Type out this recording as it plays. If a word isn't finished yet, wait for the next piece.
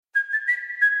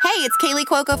Hey, it's Kaylee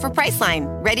Cuoco for Priceline.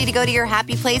 Ready to go to your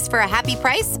happy place for a happy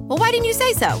price? Well, why didn't you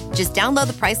say so? Just download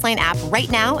the Priceline app right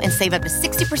now and save up to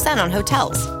 60% on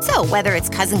hotels. So whether it's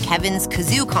Cousin Kevin's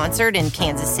Kazoo Concert in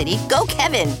Kansas City, go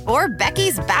Kevin, or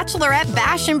Becky's Bachelorette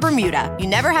Bash in Bermuda, you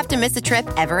never have to miss a trip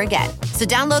ever again. So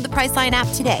download the Priceline app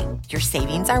today. Your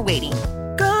savings are waiting.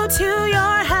 Go to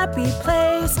your happy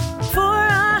place for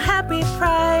a happy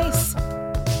price.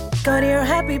 Go to your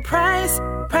happy price,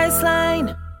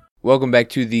 Priceline. Welcome back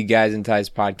to the Guys and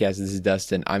Ties podcast. This is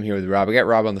Dustin. I'm here with Rob. I got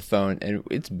Rob on the phone, and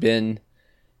it's been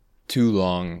too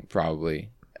long,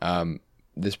 probably.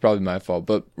 This is probably my fault.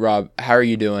 But, Rob, how are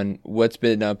you doing? What's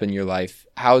been up in your life?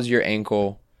 How's your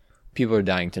ankle? People are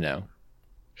dying to know.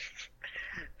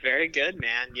 Very good,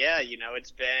 man. Yeah, it's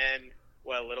been,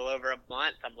 a little over a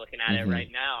month. I'm looking at it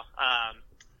right now.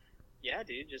 Yeah,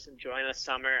 dude, just enjoying the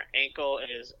summer. Ankle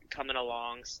is coming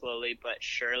along slowly but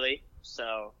surely.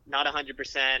 So not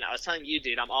 100%. I was telling you,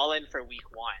 dude, I'm all in for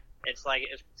week one. It's like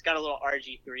it's got a little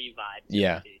RG3 vibe to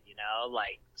it, dude,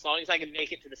 Like, as long as I can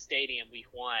make it to the stadium week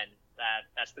one,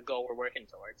 that's the goal we're working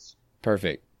towards.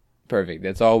 Perfect.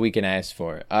 That's all we can ask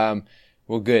for.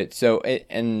 Well, good. So,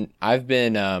 and I've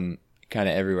been kind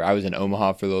of everywhere. I was in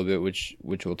Omaha for a little bit, which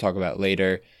we'll talk about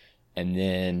later. And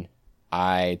then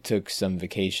I took some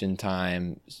vacation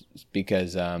time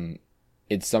because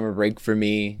it's summer break for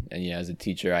me, and as a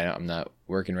teacher, I'm not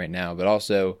working right now. But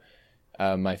also,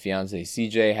 my fiance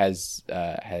CJ has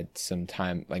had some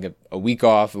time, like a week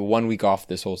off, 1 week off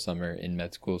this whole summer in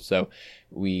med school. So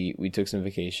we took some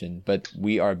vacation, but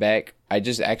we are back. I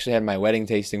just actually had my wedding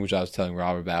tasting, which I was telling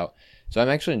Rob about. So I'm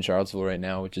actually in Charlottesville right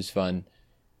now, which is fun.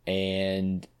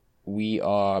 And we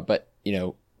are, but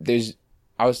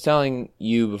I was telling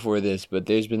you before this, but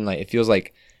there's been it feels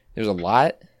like there's a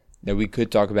lot that we could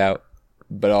talk about.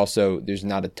 But also, there's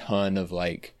not a ton of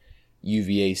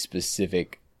UVA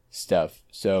specific stuff.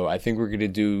 So I think we're going to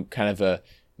do kind of a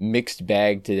mixed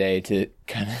bag today to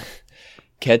kind of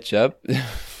catch up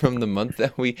from the month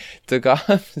that we took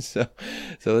off. So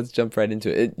let's jump right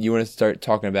into it. You want to start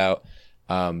talking about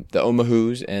the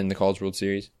Omahoos and the College World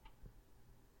Series?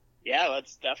 Yeah,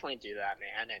 let's definitely do that,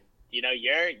 man. And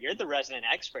you're the resident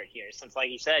expert here, since, like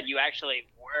you said, you actually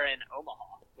were in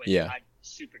Omaha, which I'm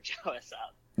super jealous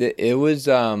of. It was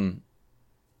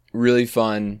really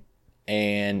fun,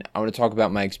 and I want to talk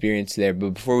about my experience there.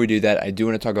 But before we do that, I do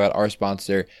want to talk about our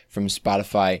sponsor from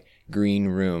Spotify Green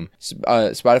Room.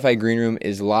 Spotify Green Room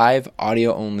is live,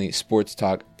 audio-only sports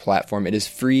talk platform. It is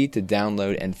free to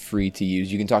download and free to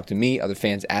use. You can talk to me, other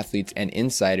fans, athletes, and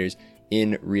insiders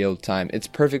in real time. It's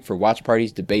perfect for watch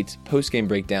parties, debates, post-game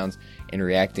breakdowns, and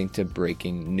reacting to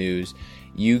breaking news.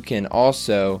 You can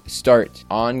also start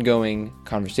ongoing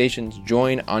conversations,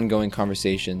 join ongoing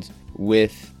conversations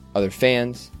with other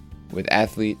fans, with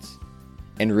athletes,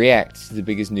 and react to the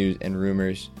biggest news and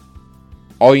rumors.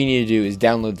 All you need to do is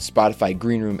download the Spotify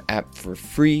Green Room app for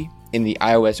free in the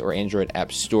iOS or Android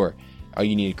app store. All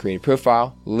you need to create a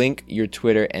profile, link your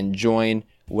Twitter, and join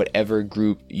whatever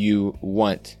group you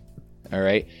want. All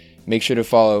right? Make sure to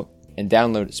follow and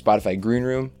download Spotify Green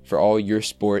Room for all your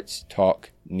sports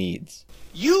talk needs.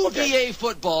 UVA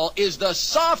football is the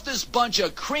softest bunch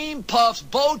of cream puffs,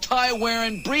 bow tie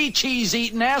wearing, brie cheese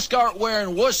eating, ascot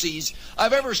wearing wussies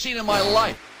I've ever seen in my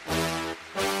life.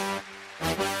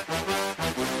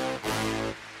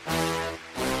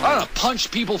 I want to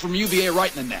punch people from UVA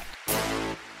right in the neck.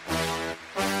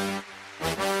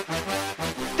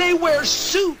 They wear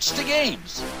suits to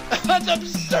games. That's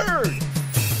absurd.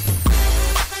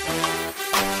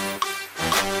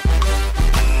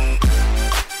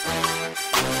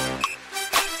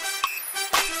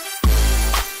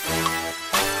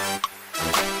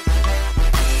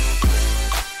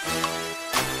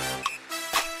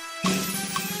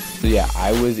 So yeah,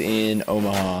 I was in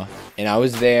Omaha, and I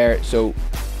was there. So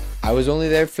I was only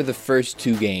there for the first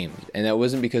two games, and that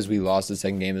wasn't because we lost the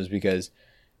second game. It was because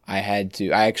I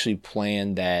actually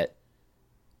planned that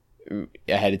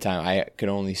ahead of time. I could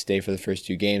only stay for the first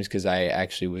two games because I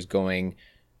actually was going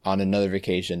on another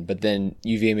vacation. But then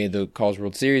UVA made the College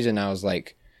World Series, and I was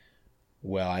like,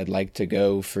 well, I'd like to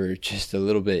go for just a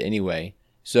little bit anyway.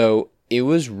 So it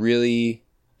was really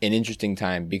an interesting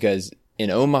time because in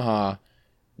Omaha,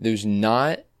 there's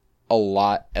not a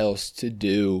lot else to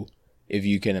do, if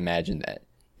you can imagine that.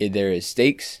 There is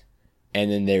steaks,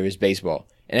 and then there is baseball.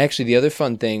 And actually, the other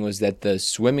fun thing was that the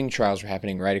swimming trials were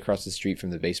happening right across the street from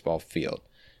the baseball field.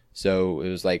 So it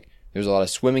was there was a lot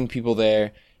of swimming people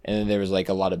there, and then there was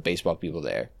a lot of baseball people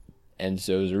there. And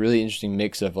so it was a really interesting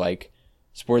mix of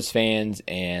sports fans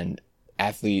and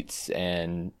athletes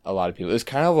and a lot of people. It was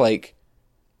kind of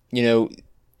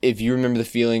if you remember the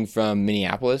feeling from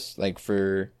Minneapolis,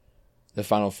 for the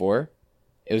Final Four.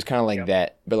 It was kind of like Yep.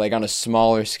 that, but like on a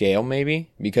smaller scale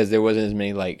maybe, because there wasn't as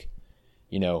many like,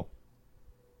 you know,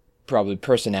 probably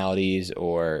personalities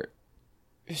or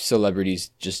celebrities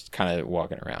just kind of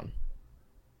walking around.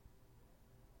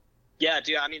 Yeah,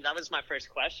 dude. I mean, that was my first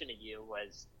question to you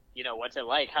was, you know, what's it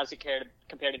like? How's it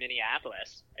compared to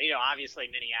Minneapolis? You know, obviously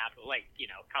Minneapolis, like, you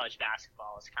know, college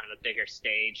basketball is kind of a bigger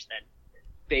stage than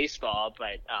baseball,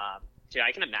 but dude,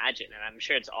 I can imagine, and I'm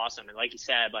sure it's awesome. And like you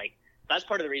said, like that's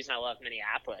part of the reason I love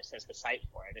Minneapolis as the site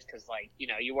for it, is because like, you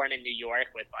know, you weren't in New York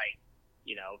with like,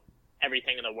 you know,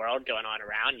 everything in the world going on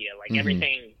around you. Like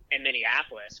everything in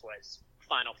Minneapolis was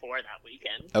Final Four that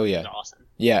weekend. Oh yeah, it was awesome.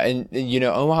 Yeah, and you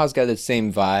know, Omaha's got the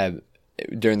same vibe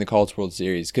during the College World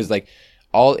Series because like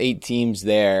all 8 teams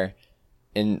there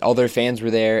and all their fans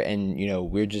were there, and you know,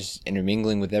 we're just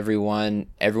intermingling with everyone.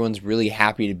 Everyone's really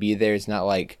happy to be there. It's not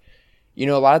like, you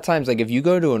know, a lot of times like if you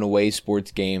go to an away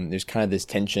sports game, there's kind of this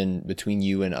tension between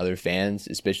you and other fans,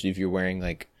 especially if you're wearing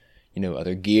like, you know,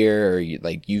 other gear or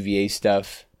like UVA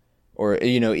stuff, or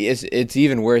you know, it's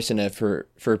even worse for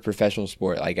a professional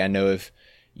sport. Like I know if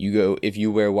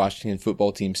you wear Washington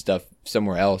football team stuff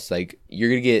somewhere else, like you're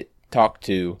gonna get talked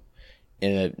to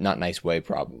in a not nice way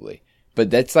probably. But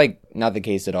that's like not the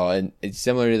case at all, and it's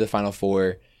similar to the Final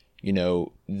Four. You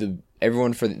know,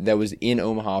 everyone that was in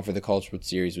Omaha for the College World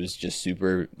Series was just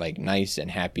super like nice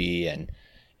and happy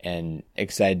and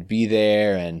excited to be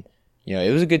there, and you know,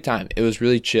 it was a good time. It was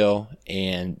really chill,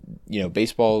 and you know,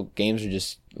 baseball games are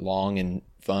just long and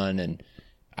fun, and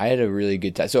I had a really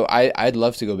good time. So I'd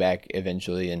love to go back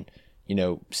eventually and, you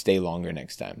know, stay longer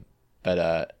next time.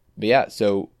 But yeah,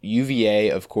 so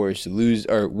UVA of course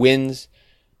wins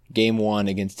game 1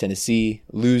 against Tennessee,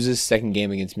 loses second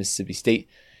game against Mississippi State,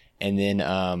 and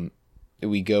then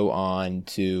we go on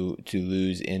to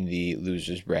lose in the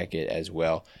losers bracket as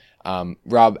well.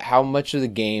 Rob, how much of the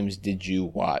games did you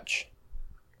watch?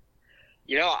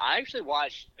 You know, I actually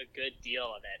watched a good deal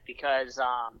of it because,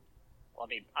 well, I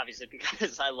mean, obviously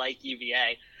because I like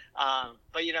UVA.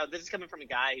 But, you know, this is coming from a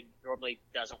guy who normally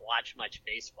doesn't watch much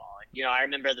baseball. And, you know, I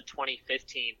remember the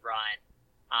 2015 run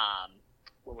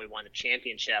when we won the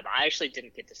championship. I actually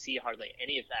didn't get to see hardly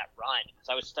any of that run because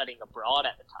I was studying abroad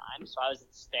at the time. So I was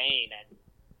in Spain, and,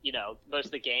 you know, most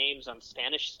of the games on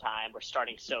Spanish time were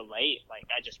starting so late, like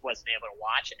I just wasn't able to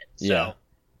watch it. Yeah. So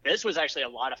this was actually a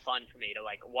lot of fun for me to,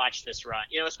 like, watch this run,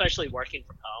 you know, especially working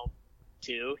from home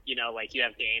too. You know, like you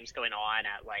have games going on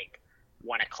at like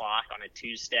 1 o'clock on a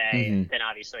Tuesday, and then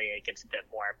obviously it gets a bit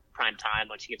more prime time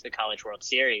once you get to the College World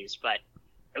Series. But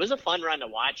it was a fun run to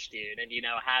watch, dude. And, you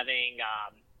know, having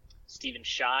Stephen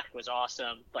Schoch was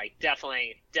awesome. Like,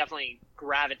 definitely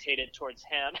gravitated towards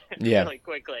him really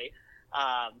quickly.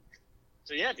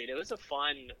 So yeah, dude, it was a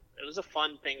fun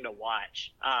thing to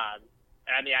watch.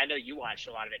 I mean, I know you watched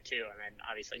a lot of it too, and then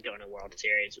obviously going to the World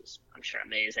Series was, I'm sure,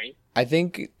 amazing. I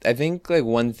think like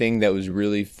one thing that was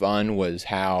really fun was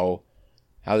how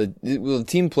the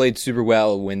team played super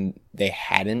well when they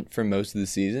hadn't for most of the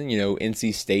season. You know,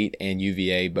 NC State and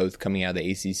UVA both coming out of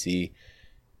the ACC,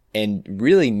 and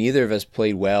really neither of us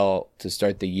played well to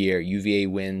start the year. UVA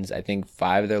wins, I think,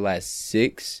 5 of their last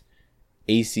 6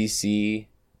 ACC,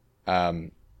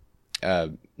 not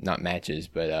matches,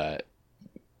 but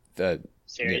the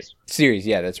series.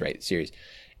 Yeah, that's right, series,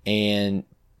 and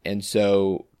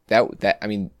so. That I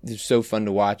mean, it's so fun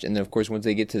to watch. And then, of course, once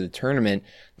they get to the tournament,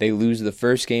 they lose the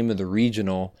first game of the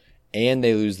regional and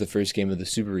they lose the first game of the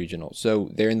super regional.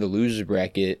 So they're in the loser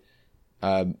bracket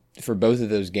for both of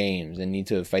those games and need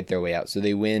to fight their way out. So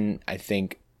they win, I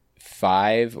think,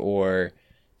 5 or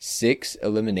 6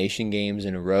 elimination games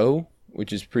in a row,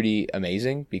 which is pretty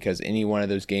amazing because any one of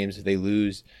those games, if they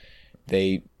lose,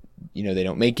 they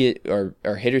don't make it.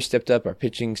 Our hitters stepped up, our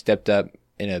pitching stepped up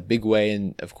in a big way,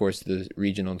 and of course the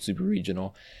regional and super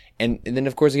regional, and then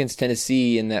of course against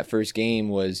Tennessee in that first game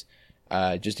was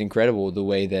just incredible, the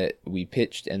way that we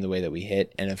pitched and the way that we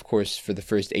hit, and of course for the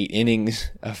first 8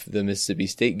 innings of the Mississippi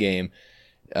State game,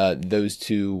 those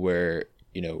two were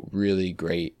really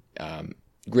great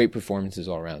performances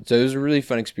all around. So it was a really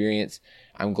fun experience.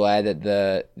 I'm glad that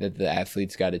the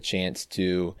athletes got a chance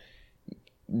to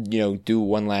do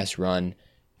one last run.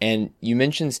 And you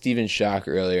mentioned Stephen Schoch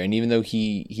earlier, and even though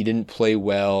he didn't play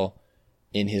well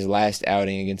in his last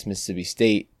outing against Mississippi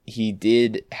State, he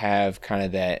did have kind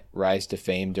of that rise to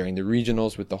fame during the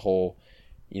regionals with the whole,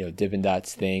 Dippin'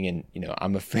 Dots thing. And,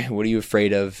 I'm afraid, what are you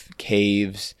afraid of?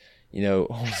 Caves,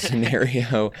 whole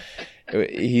scenario.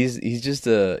 He's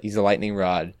a lightning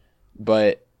rod.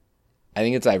 But I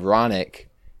think it's ironic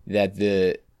that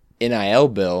the NIL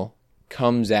bill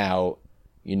comes out,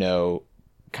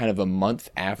 kind of a month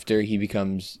after he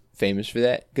becomes famous for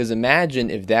that. Because imagine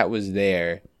if that was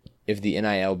there, if the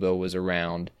NIL bill was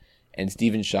around, and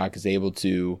Stephen Schoch is able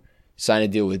to sign a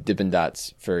deal with Dippin'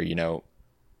 Dots for,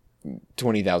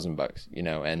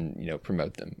 $20,000, and,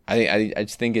 promote them. I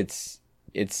just think it's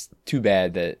too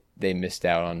bad that they missed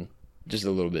out on just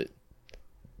a little bit.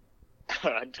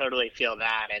 I totally feel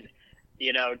that. And,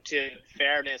 to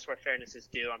fairness where fairness is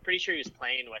due, I'm pretty sure he was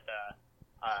playing with a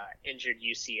injured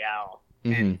UCL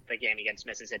in the game against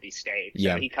Mississippi State.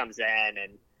 So he comes in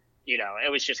and,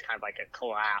 it was just kind of like a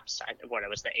collapse. It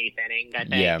was the 8th inning, I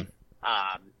think. Yeah.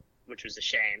 Which was a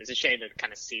shame. It's a shame to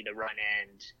kind of see the run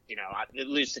end,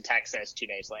 lose to Texas 2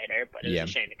 days later, but it was a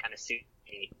shame to kind of see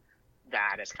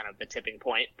that as kind of the tipping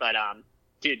point. But,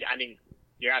 dude, I mean,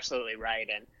 you're absolutely right.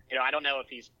 And, I don't know if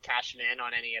he's cashing in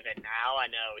on any of it now. I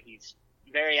know he's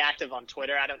very active on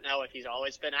Twitter. I don't know if he's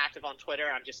always been active on Twitter.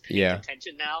 I'm just paying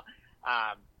attention now.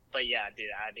 But yeah,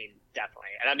 dude, I mean, definitely.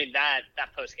 And I mean, that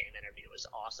post-game interview was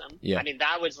awesome. Yeah. I mean,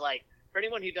 that was like, for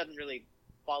anyone who doesn't really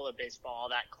follow baseball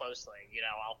that closely,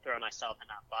 I'll throw myself in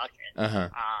that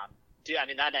bucket. Dude, I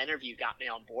mean, that interview got me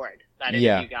on board. That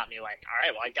interview got me like, all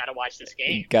right, well, I got to watch this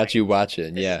game. Got you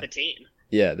watching, this is the team.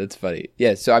 Yeah, that's funny.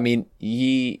 Yeah, so, I mean,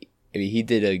 he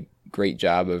did a great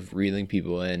job of reeling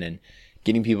people in and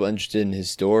getting people interested in his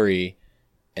story.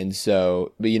 And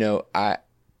so, but,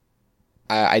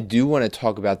 I do want to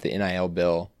talk about the NIL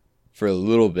bill for a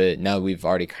little bit. Now we've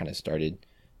already kind of started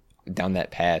down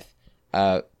that path.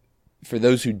 For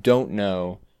those who don't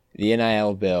know, the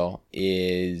NIL bill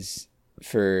is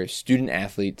for student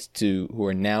athletes who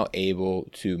are now able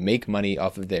to make money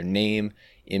off of their name,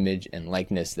 image, and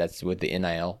likeness. That's what the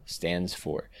NIL stands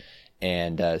for.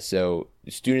 And so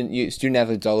student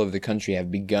athletes all over the country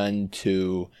have begun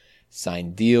to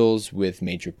sign deals with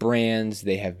major brands.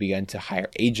 They have begun to hire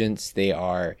agents.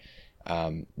 They're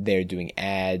doing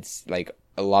ads. Like,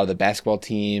 a lot of the basketball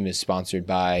team is sponsored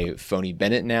by Phony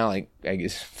Bennett now. Like, I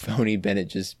guess Phony Bennett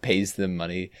just pays them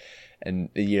money, and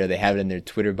they have it in their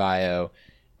Twitter bio.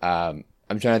 I'm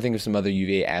trying to think of some other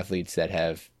UVA athletes that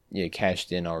have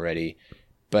cashed in already.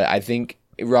 But I think,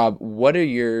 Rob, what are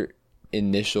your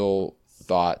initial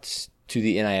thoughts to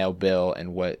the NIL bill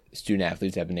and what student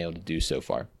athletes have been able to do so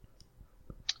far?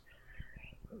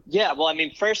 Yeah, well, I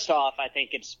mean, first off, I think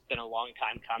it's been a long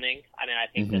time coming. I mean, I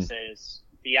think this is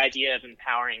the idea of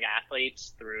empowering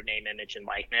athletes through name, image, and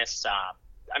likeness.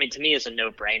 I mean, to me, is a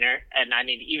no-brainer. And I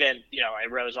mean, even,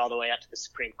 it rose all the way up to the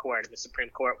Supreme Court, and the Supreme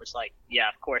Court was like, yeah,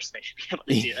 of course they should be able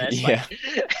to do this. Yeah.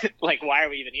 Like, why are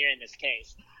we even hearing this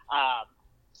case?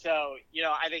 So,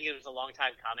 I think it was a long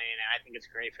time coming, and I think it's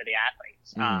great for the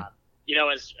athletes.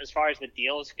 As far as the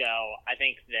deals go, I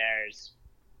think there's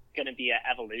going to be an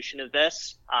evolution of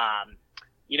this. And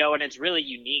it's really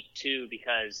unique too,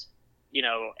 because,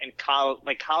 in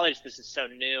college, this is so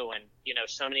new, and,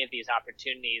 so many of these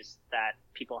opportunities that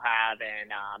people have in,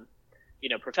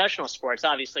 professional sports.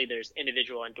 Obviously there's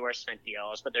individual endorsement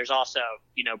deals, but there's also,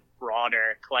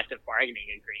 broader collective bargaining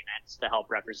agreements to help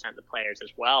represent the players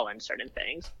as well in certain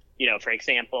things. For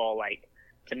example, like,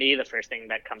 to me, the first thing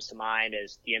that comes to mind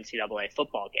is the NCAA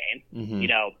football game.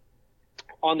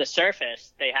 On the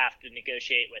surface, they have to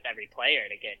negotiate with every player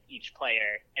to get each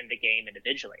player in the game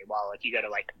individually. While if you go to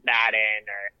like Madden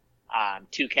or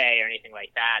 2K or anything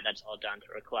like that, that's all done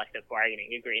through a collective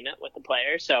bargaining agreement with the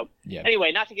player. So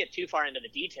anyway, not to get too far into the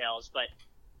details, but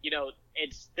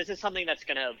this is something that's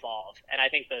going to evolve. And I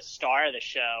think the star of the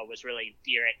show was really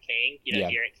De'Aaron King.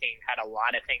 De'Aaron King had a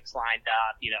lot of things lined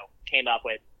up, came up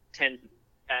with 10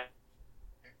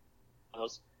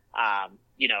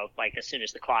 like as soon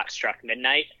as the clock struck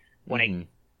midnight, when it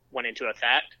went into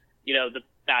effect. The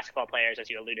basketball players, as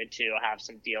you alluded to, have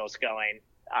some deals going.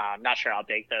 Not sure how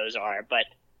big those are, but,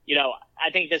 I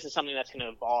think this is something that's going to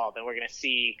evolve, and we're going to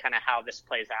see kind of how this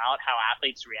plays out, how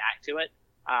athletes react to it.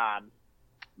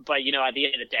 But, at the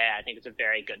end of the day, I think it's a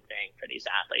very good thing for these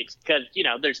athletes because,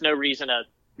 there's no reason a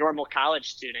normal college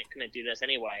student couldn't do this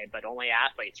anyway, but only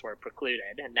athletes were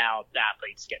precluded, and now the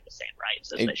athletes get the same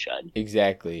rights as they should.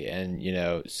 Exactly. And,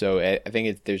 so I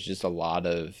think there's just a lot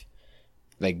of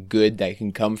like good that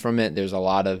can come from it. There's a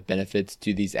lot of benefits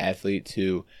to these athletes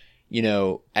who,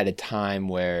 at a time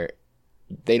where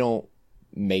they don't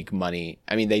make money.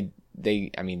 I mean,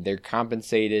 they're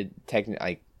compensated technically.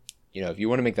 Like, if you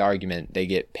want to make the argument, they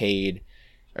get paid,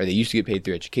 or they used to get paid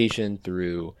through education,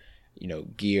 through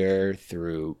gear,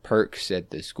 through perks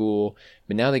at the school,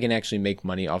 but now they can actually make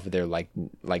money off of their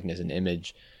likeness and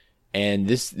image. And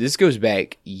this goes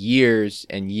back years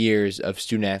and years of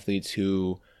student athletes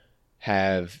who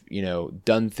have,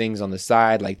 done things on the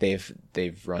side. Like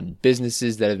they've run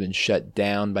businesses that have been shut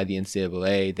down by the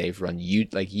NCAA. They've run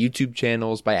YouTube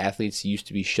channels by athletes who used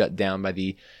to be shut down by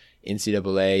the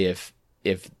NCAA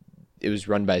if it was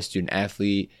run by a student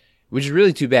athlete, which is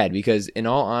really too bad, because in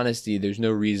all honesty, there's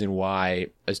no reason why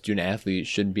a student athlete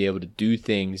shouldn't be able to do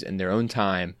things in their own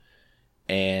time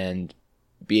and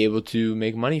be able to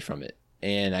make money from it.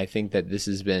 And I think that this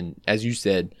has been, as you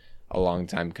said, a long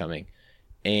time coming.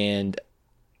 And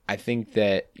I think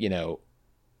that,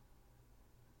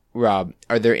 Rob,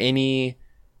 are there any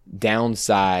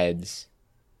downsides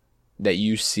that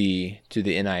you see to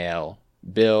the NIL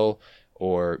bill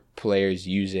or players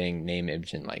using name,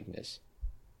 image, and likeness?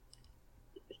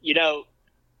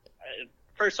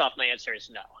 First off, my answer is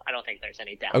no. I don't think there's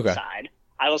any downside. Okay.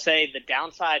 I will say the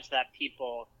downsides that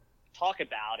people talk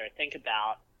about or think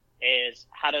about is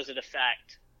how does it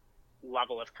affect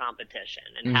level of competition,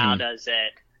 and how does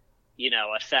it,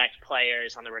 affect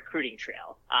players on the recruiting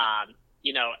trail?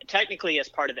 Technically as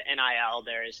part of the NIL,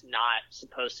 there is not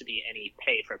supposed to be any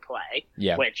pay for play,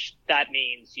 which that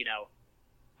means,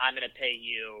 I'm going to pay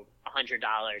you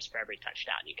 $100 for every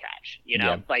touchdown you catch,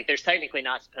 like there's technically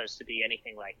not supposed to be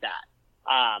anything like that.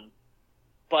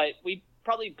 But we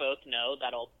probably both know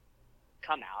that'll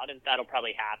come out and that'll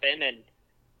probably happen. And,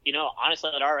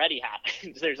 honestly, it already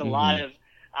happens. There's a lot of,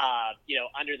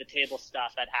 under the table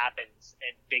stuff that happens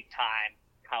in big time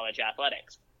college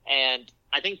athletics. And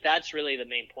I think that's really the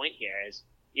main point here is,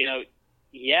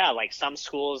 like some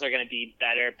schools are going to be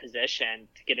better positioned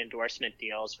to get endorsement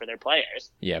deals for their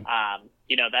players. Yeah.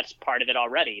 That's part of it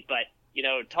already. But,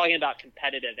 talking about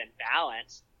competitive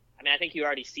imbalance, I think you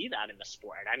already see that in the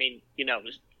sport.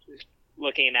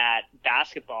 Looking at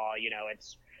basketball,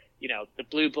 it's, the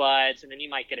blue bloods, and then you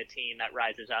might get a team that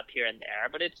rises up here and there,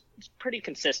 but it's pretty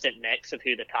consistent mix of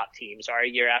who the top teams are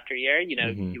year after year.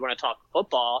 You want to talk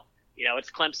football,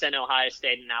 it's Clemson, Ohio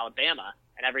State, and Alabama.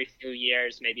 And every few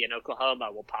years, maybe an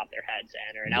Oklahoma will pop their heads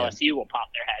in, or an LSU will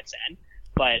pop their heads in.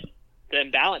 But the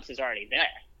imbalance is already there.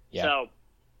 Yeah. So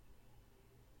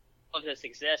all of this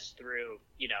exists through,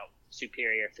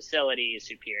 superior facilities,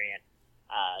 superior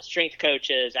strength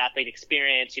coaches, athlete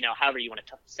experience, however you want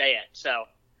to say it. So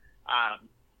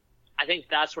I think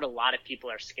that's what a lot of people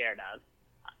are scared of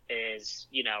is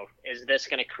this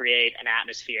going to create an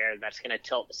atmosphere that's going to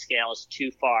tilt the scales too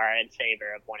far in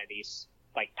favor of one of these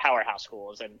like powerhouse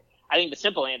schools? And I think the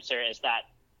simple answer is that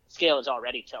scale is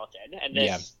already tilted, and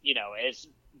this, is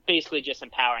basically just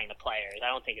empowering the players. I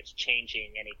don't think it's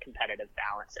changing any competitive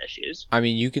balance issues.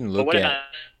 You can look at.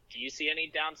 Do you see any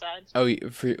downsides?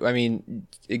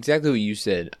 Exactly what you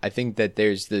said. I think that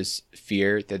there's this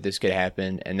fear that this could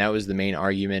happen, and that was the main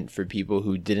argument for people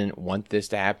who didn't want this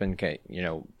to happen.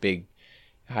 Big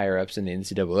higher ups in the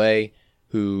NCAA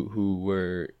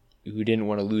who didn't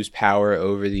want to lose power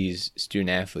over these student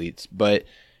athletes. But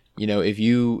if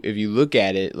you look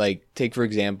at it, like take for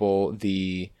example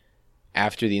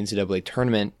after the NCAA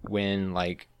tournament when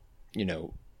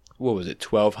what was it,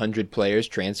 1,200 players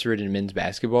transferred in men's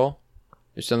basketball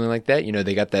or something like that.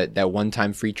 They got that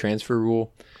one-time free transfer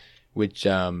rule, which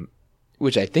I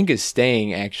think is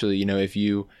staying actually. If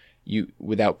you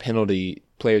without penalty,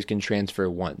 players can transfer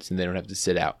once and they don't have to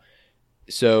sit out.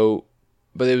 So,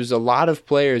 but there was a lot of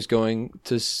players going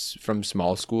from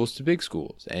small schools to big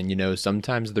schools, and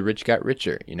sometimes the rich got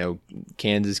richer.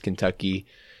 Kansas, Kentucky,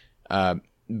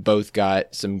 both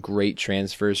got some great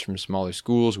transfers from smaller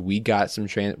schools. We've gotten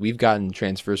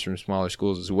transfers from smaller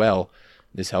schools as well.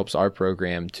 This helps our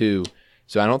program too.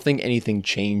 So I don't think anything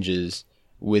changes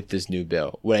with this new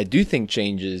bill. What I do think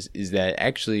changes is that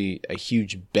actually a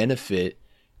huge benefit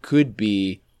could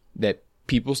be that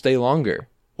people stay longer,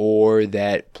 or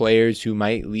that players who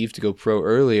might leave to go pro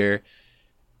earlier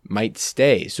might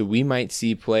stay. So we might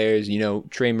see players,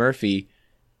 Trey Murphy,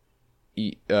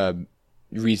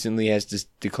 recently has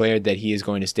declared that he is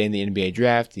going to stay in the NBA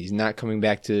draft. He's not coming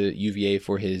back to UVA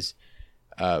for his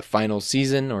final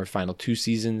season or final 2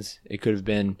 seasons. It could have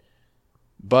been.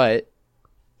 But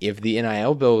if the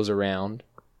NIL bill is around,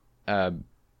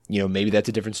 maybe that's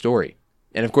a different story.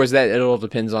 And of course, it all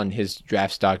depends on his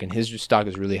draft stock, and his stock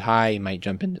is really high. He might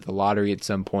jump into the lottery at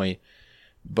some point.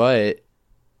 But,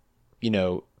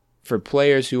 for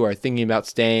players who are thinking about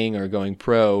staying or going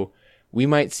pro, we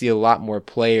might see a lot more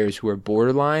players who are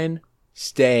borderline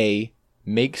stay,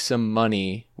 make some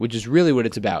money, which is really what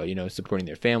it's about, supporting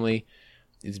their family.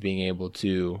 It's being able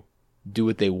to do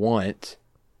what they want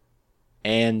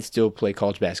and still play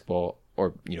college basketball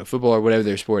or, football or whatever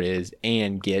their sport is,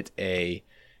 and get a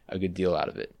good deal out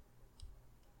of it.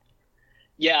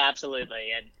 Yeah, absolutely.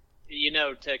 And,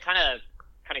 to kind of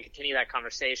kind of continue that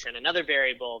conversation, another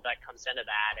variable that comes into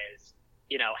that is,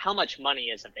 how much money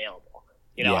is available?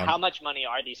 How much money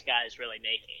are these guys really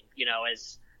making?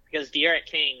 Because D'Eriq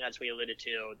King, as we alluded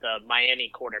to, the Miami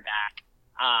quarterback,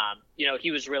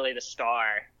 he was really the star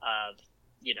of,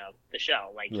 the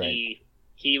show. Like right.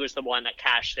 he was the one that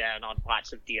cashed in on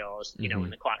lots of deals, when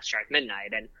the clock struck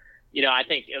midnight. And, I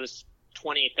think it was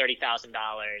 $20,000-$30,000.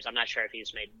 I'm not sure if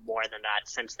he's made more than that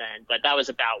since then, but that was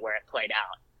about where it played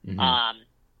out. And,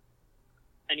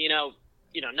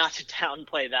 not to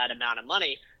downplay that amount of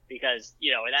money because,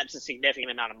 that's a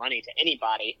significant amount of money to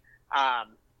anybody.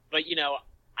 But,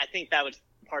 I think that was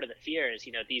part of the fear is,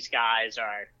 these guys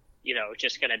are,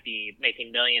 just going to be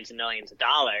making millions and millions of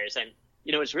dollars. And,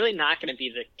 it's really not going to be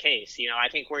the case. I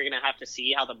think we're going to have to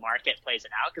see how the market plays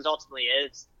it out because ultimately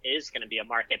it is going to be a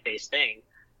market-based thing.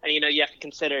 And, you have to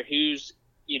consider who's,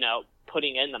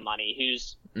 putting in the money,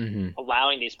 who's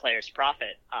allowing these players to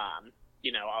profit,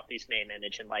 off these name,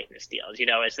 image, and likeness deals.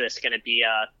 Is this going to be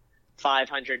a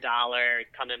 $500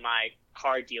 come in my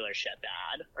car dealership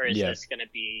ad? Or is this going to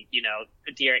be,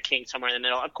 a D'Eriq King somewhere in the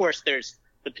middle? Of course, there's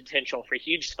the potential for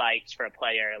huge spikes for a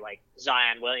player like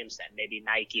Zion Williamson. Maybe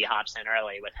Nike hops in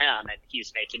early with him and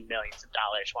he's making millions of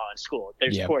dollars while in school.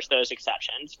 There's, of course, those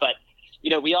exceptions. But,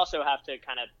 we also have to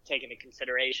kind of take into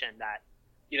consideration that,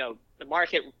 the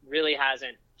market really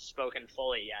hasn't spoken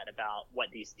fully yet about what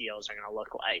these deals are going to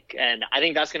look like. And I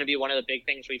think that's going to be one of the big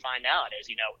things we find out is,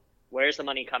 where's the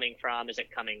money coming from? Is it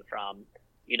coming from,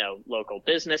 local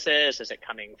businesses? Is it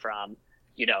coming from,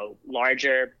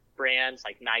 larger brands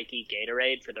like Nike,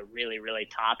 Gatorade for the really, really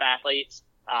top athletes?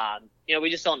 We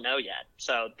just don't know yet.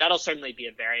 So that'll certainly be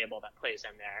a variable that plays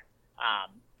in there.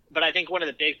 But I think one of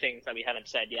the big things that we haven't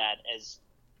said yet is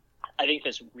I think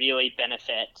this really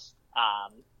benefits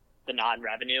the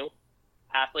non-revenue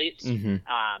athletes, and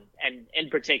in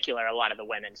particular, a lot of the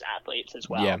women's athletes as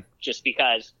well, just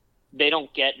because they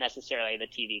don't get necessarily the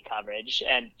TV coverage.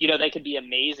 And, they could be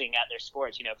amazing at their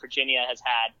sports. Virginia has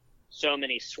had so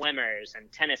many swimmers and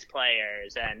tennis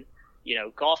players and,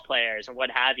 golf players and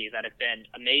what have you that have been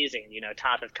amazing,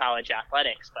 top of college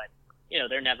athletics, but,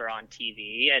 they're never on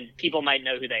TV and people might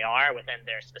know who they are within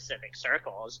their specific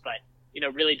circles, but,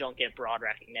 really don't get broad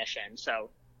recognition. So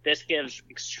this gives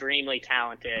extremely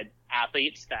talented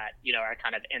athletes that, are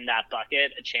kind of in that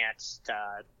bucket a chance to,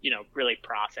 really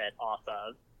profit off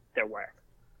of their work.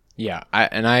 Yeah,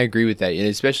 I agree with that, and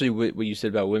especially what you said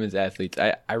about women's athletes.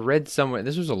 I read somewhere,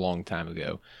 this was a long time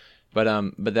ago, but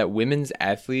that women's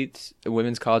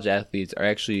college athletes are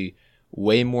actually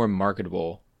way more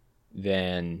marketable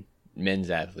than men's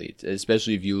athletes,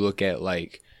 especially if you look at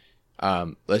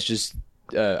let's just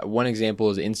one example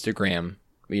is Instagram.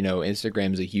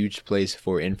 Instagram is a huge place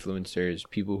for influencers,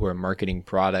 people who are marketing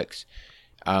products.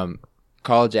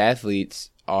 College athletes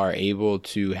are able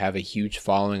to have a huge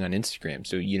following on Instagram.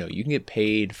 So, you can get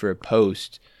paid for a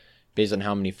post based on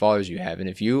how many followers you have. And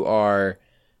if you are,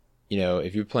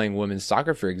 if you're playing women's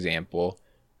soccer, for example,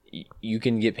 you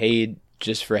can get paid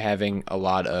just for having a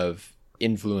lot of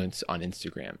influence on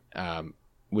Instagram,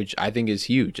 which I think is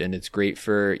huge. And it's great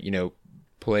for,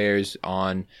 players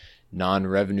on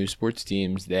non-revenue sports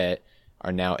teams that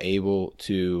are now able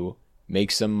to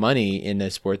make some money in a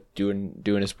sport, doing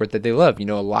a sport that they love. A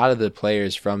lot of the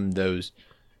players from those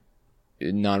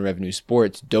non-revenue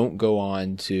sports don't go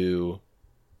on to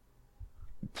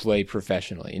play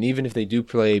professionally. And even if they do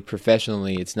play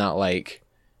professionally, it's not like,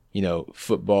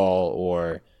 football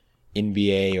or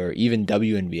NBA or even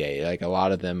WNBA. Like a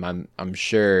lot of them, I'm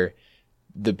sure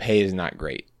the pay is not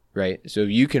great, right? So if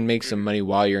you can make some money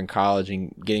while you're in college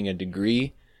and getting a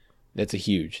degree, that's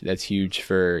huge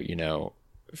for,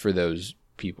 for those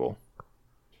people.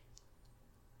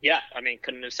 Yeah,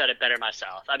 couldn't have said it better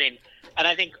myself. And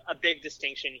I think a big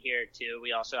distinction here too,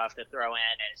 we also have to throw in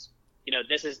is,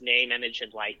 this is name, image,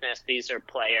 and likeness. These are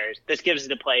players. This gives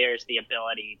the players the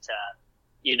ability to,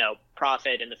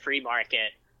 profit in the free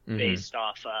market based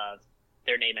off of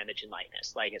their name, image, and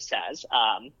likeness, like it says.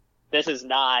 This is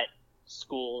not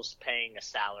schools paying a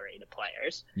salary to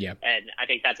players. Yeah. And I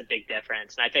think that's a big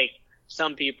difference. And I think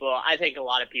a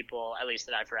lot of people, at least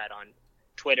that I've read on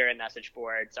Twitter and message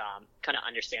boards, kind of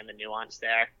understand the nuance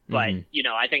there. But,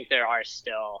 I think there are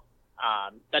still,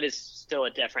 that is still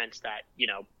a difference that,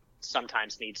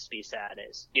 sometimes needs to be said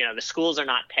is, the schools are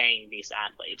not paying these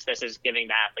athletes. This is giving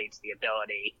the athletes the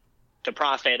ability to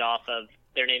profit off of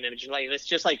their name, image, and likeness,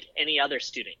 just like any other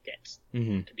student gets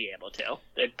to be able to.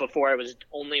 Before it was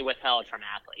only withheld from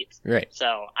athletes. Right.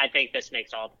 So I think this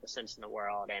makes all the sense in the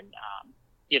world. And,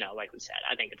 like we said,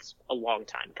 I think it's a long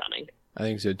time coming. I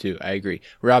think so too. I agree.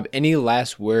 Rob, any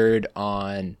last word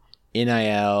on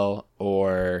NIL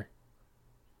or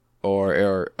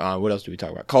or what else do we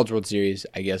talk about? College World Series,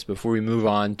 I guess, before we move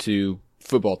on to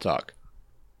football talk.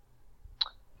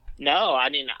 No, I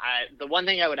mean, the one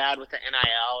thing I would add with the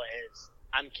NIL is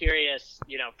I'm curious,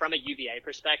 from a UVA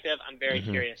perspective, I'm very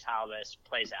curious how this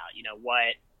plays out.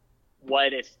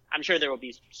 What if, I'm sure there will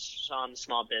be some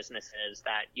small businesses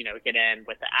that, get in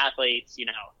with the athletes.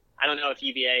 I don't know if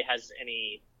UVA has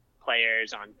any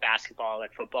players on basketball or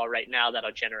football right now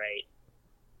that'll generate,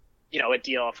 a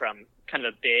deal from kind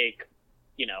of a big,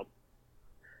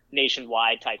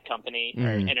 nationwide type company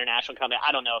or international company.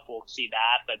 I don't know if we'll see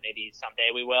that, but maybe someday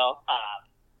we will.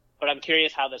 But I'm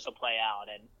curious how this will play out.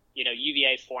 And,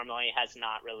 UVA formally has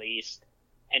not released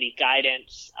any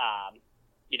guidance,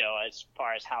 as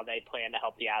far as how they plan to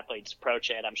help the athletes approach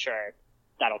it. I'm sure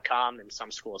that'll come, and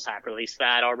some schools have released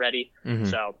that already.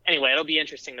 So anyway, it'll be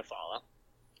interesting to follow.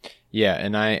 Yeah,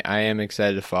 and I am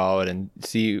excited to follow it and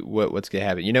see what's going to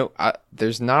happen.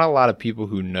 There's not a lot of people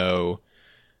who know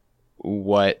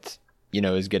what,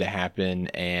 is going to happen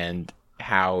and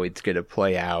how it's going to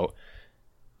play out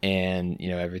and,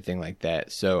 everything like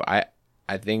that. So I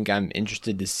think I'm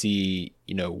interested to see,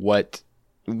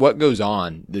 what goes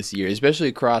on this year, especially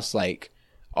across like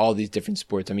all these different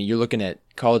sports. I mean, you're looking at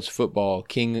college football,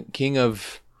 king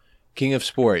of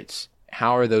sports.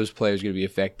 How are those players going to be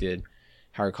affected?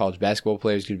 How are college basketball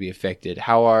players going to be affected?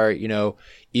 How are,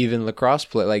 even lacrosse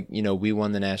play, like, we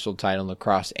won the national title in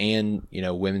lacrosse and,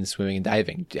 women's swimming and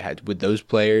diving. Would those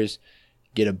players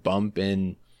get a bump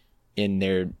in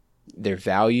their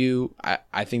value?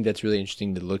 I think that's really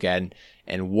interesting to look at,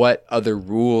 and what other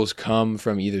rules come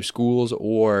from either schools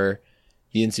or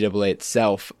the NCAA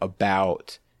itself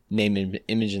about name,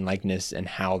 image, and likeness, and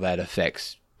how that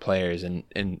affects players and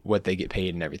what they get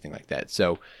paid and everything like that.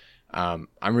 So I'm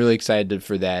really excited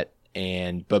for that.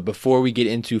 But before we get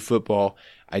into football,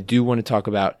 I do want to talk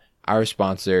about our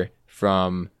sponsor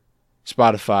from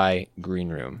Spotify, Green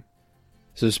Room.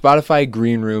 So Spotify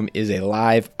Green Room is a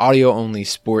live audio-only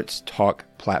sports talk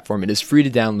platform. It is free to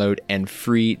download and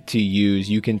free to use.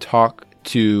 You can talk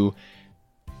to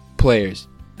players,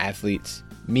 athletes,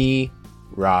 me,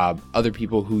 Rob, other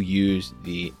people who use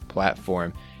the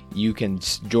platform. You can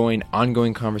join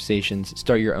ongoing conversations,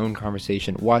 start your own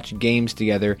conversation, watch games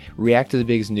together, react to the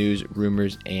biggest news,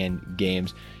 rumors, and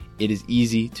games. It is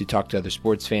easy to talk to other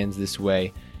sports fans this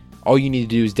way. All you need to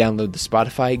do is download the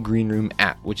Spotify Green Room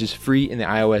app, which is free in the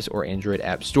iOS or Android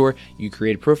app store. You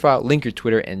create a profile, link your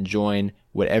Twitter, and join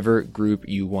whatever group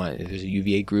you want. If there's a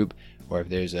UVA group, or if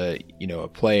there's a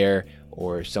player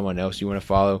or someone else you want to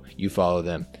follow, you follow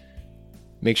them.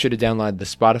 Make sure to download the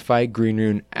Spotify Green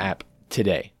Room app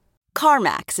today.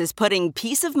 CarMax is putting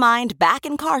peace of mind back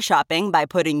in car shopping by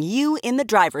putting you in the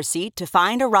driver's seat to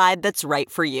find a ride that's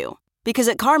right for you. Because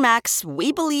at CarMax,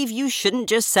 we believe you shouldn't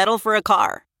just settle for a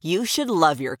car. You should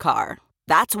love your car.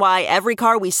 That's why every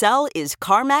car we sell is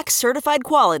CarMax certified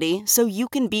quality, so you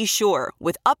can be sure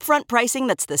with upfront pricing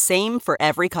that's the same for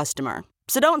every customer.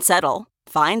 So don't settle.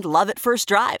 Find love at first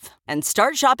drive and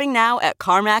start shopping now at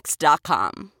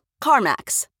CarMax.com.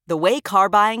 CarMax, the way car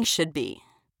buying should be.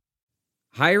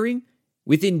 Hiring?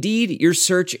 With Indeed, your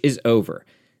search is over.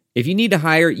 If you need to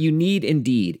hire, you need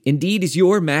Indeed. Indeed is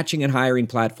your matching and hiring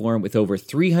platform with over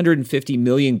 350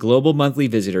 million global monthly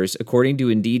visitors, according to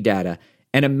Indeed data,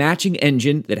 and a matching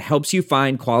engine that helps you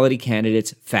find quality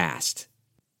candidates fast.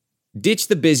 Ditch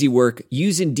the busy work.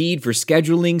 Use Indeed for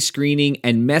scheduling, screening,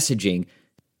 and messaging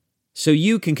so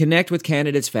you can connect with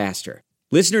candidates faster.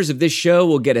 Listeners of this show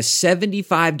will get a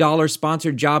 $75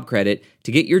 sponsored job credit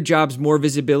to get your jobs more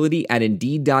visibility at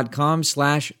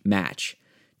Indeed.com/match.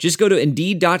 Just go to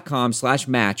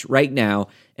Indeed.com/match right now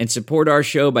and support our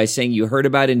show by saying you heard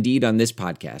about Indeed on this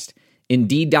podcast.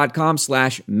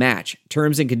 Indeed.com/match.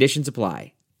 Terms and conditions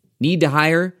apply. Need to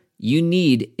hire? You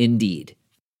need Indeed.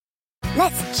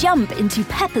 Let's jump into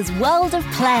Peppa's world of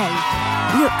play.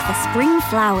 Look for spring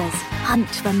flowers, hunt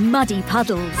for muddy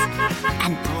puddles,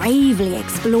 and bravely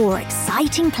explore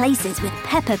exciting places with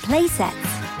Peppa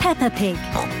playsets. Peppa Pig.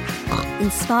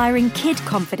 Inspiring kid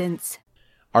confidence.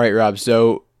 All right, Rob,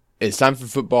 so it's time for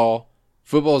football.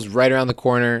 Football's right around the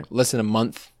corner. Less than a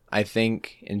month, I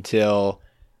think, until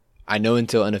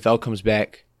NFL comes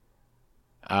back.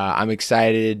 I'm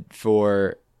excited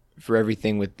for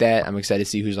everything with that. I'm excited to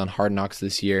see who's on Hard Knocks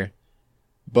this year.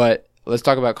 But let's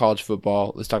talk about college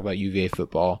football. Let's talk about UVA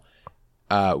football.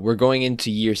 We're going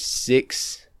into year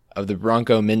 6 of the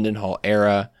Bronco Mendenhall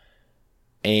era,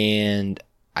 and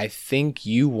I think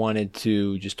you wanted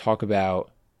to just talk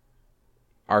about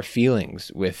our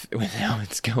feelings with how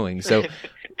it's going. So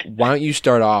why don't you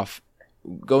start off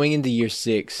going into year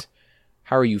 6?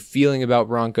 How are you feeling about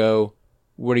Bronco?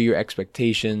 What are your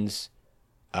expectations?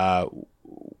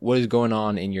 what is going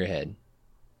on in your head?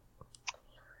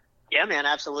 Yeah, man,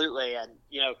 absolutely. And,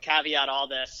 caveat all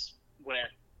this with,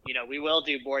 we will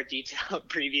do more detailed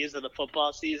previews of the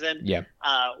football season. Yeah.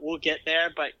 We'll get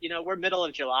there, but, we're middle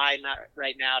of July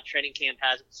right now. Training camp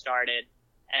hasn't started.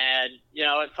 And,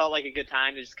 it felt like a good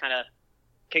time to just kind of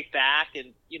kick back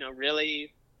and,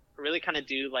 really kind of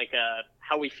do like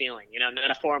how we feeling,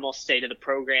 not a formal state of the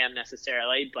program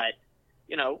necessarily, but,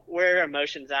 where are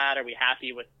emotions at? Are we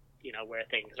happy with, where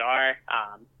things are?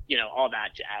 All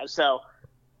that jazz. So,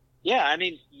 yeah, I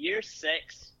mean, year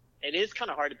 6, it is kind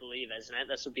of hard to believe, isn't it?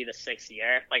 This would be the 6th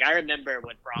year. Like, I remember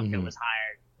when Bronco was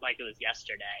hired, like it was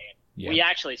yesterday. And we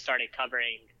actually started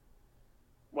covering,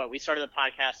 we started the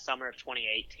podcast summer of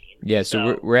 2018. Yeah,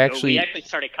 so we actually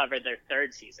started covering their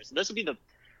 3rd season. So this would be the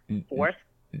 4th.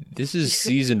 This is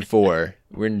season 4.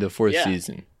 We're in the 4th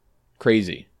season.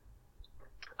 Crazy.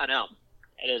 I know.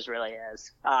 It really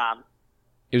is.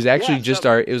 It was actually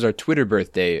it was our Twitter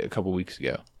birthday a couple weeks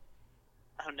ago.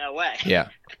 Oh, no way. Yeah.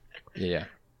 Yeah.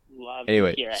 Love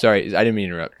anyway, to hear it. Sorry, I didn't mean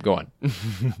to interrupt. Go on.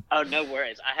 Oh, no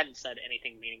worries. I hadn't said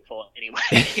anything meaningful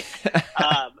anyway.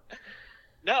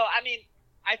 No, I mean,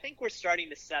 I think we're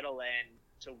starting to settle in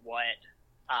to what,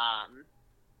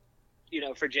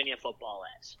 Virginia football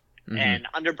is. Mm-hmm. And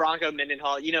under Bronco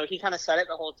Mendenhall, he kind of said it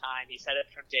the whole time. He said it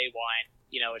from day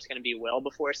one. It's going to be will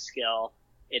before skill.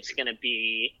 It's going to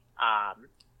be,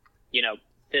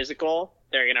 physical.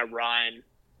 They're going to run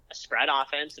a spread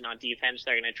offense, and on defense,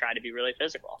 they're going to try to be really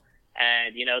physical.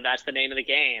 And, that's the name of the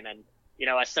game. And,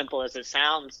 as simple as it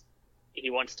sounds, he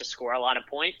wants to score a lot of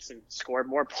points and score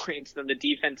more points than the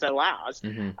defense allows.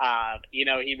 Mm-hmm.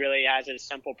 He really has his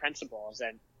simple principles.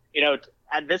 And,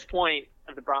 at this point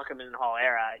of the Bronco Mendenhall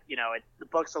era, the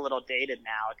book's a little dated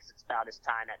now because it's about his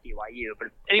time at BYU. But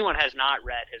if anyone has not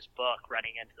read his book,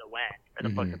 Running into the Wind, or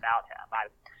the book about him, I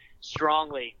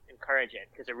strongly encourage it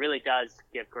because it really does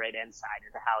give great insight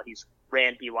into how he's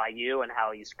ran BYU and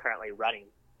how he's currently running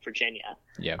Virginia.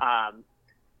 Yeah.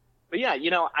 But yeah,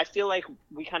 I feel like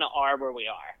we kind of are where we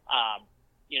are.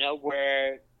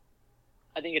 We're,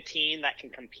 I think, a team that can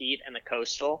compete in the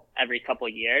Coastal every couple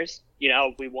of years.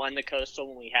 We won the Coastal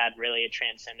when we had really a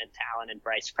transcendent talent in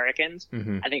Bryce Perkins.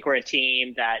 Mm-hmm. I think we're a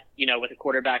team that, with a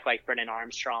quarterback like Brennan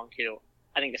Armstrong, who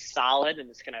I think is solid and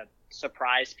is going to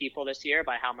surprise people this year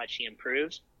by how much he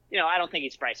improves. I don't think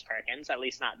he's Bryce Perkins, at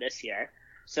least not this year.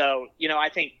 So, I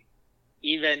think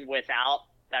even without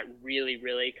that really,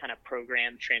 really kind of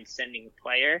program transcending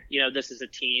player, this is a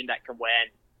team that can win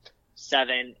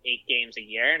 7-8 games a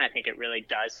year. And I think it really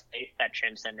does take that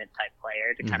transcendent type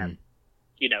player to kind of,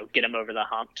 get him over the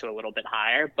hump to a little bit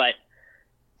higher. But,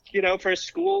 for a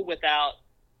school without,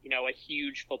 a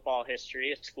huge football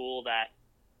history, a school that,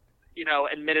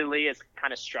 admittedly is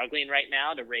kind of struggling right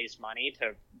now to raise money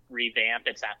to revamp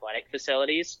its athletic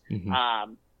facilities. Mm-hmm.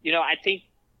 I think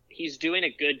he's doing a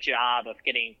good job of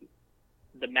getting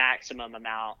the maximum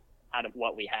amount out of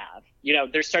what we have.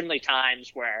 There's certainly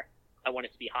times where I want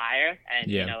it to be higher.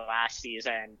 And, last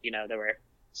season, there were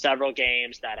several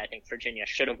games that I think Virginia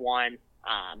should have won.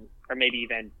 Or maybe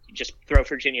even just throw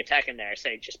Virginia Tech in there,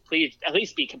 say, just please at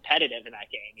least be competitive in that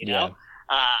game, know?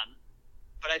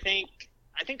 But I think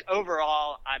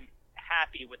overall I'm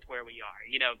happy with where we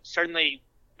are. Certainly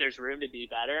there's room to be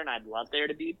better, and I'd love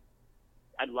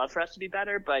for us to be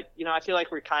better, but, I feel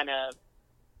like we're kind of,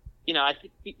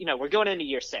 we're going into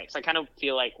year 6. I kind of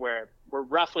feel like we're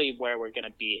roughly where we're going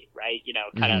to be, right?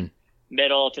 Kind of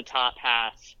middle to top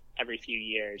half every few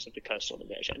years of the Coastal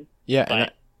Division. Yeah.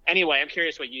 But anyway, I'm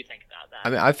curious what you think about that. I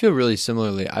mean, I feel really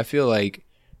similarly. I feel like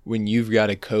when you've got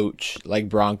a coach like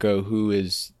Bronco who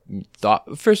is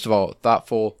first of all,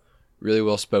 thoughtful, really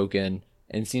well spoken,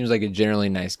 and seems like a generally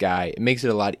nice guy, it makes it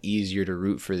a lot easier to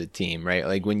root for the team, right?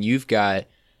 Like when you've got,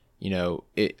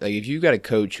 if you've got a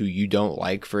coach who you don't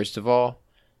like, first of all,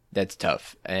 that's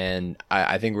tough. And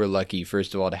I think we're lucky,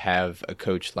 first of all, to have a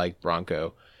coach like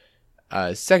Bronco.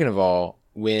 Second of all,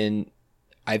 when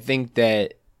I think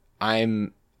that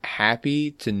I'm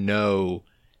happy to know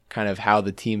kind of how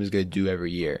the team is going to do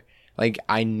every year. Like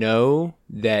I know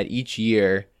that each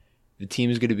year the team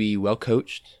is going to be well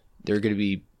coached. They're going to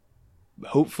be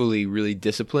hopefully really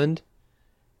disciplined,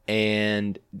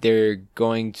 and they're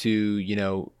going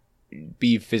to,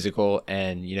 be physical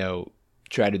and,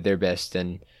 try to their best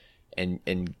and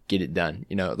get it done.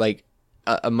 Like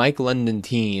a Mike London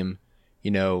team,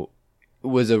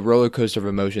 was a roller coaster of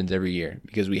emotions every year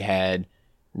because we had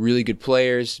really good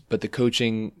players, but the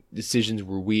coaching decisions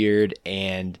were weird,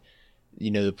 and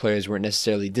the players weren't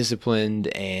necessarily disciplined,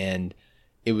 and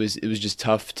it was just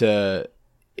tough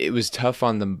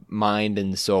on the mind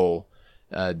and the soul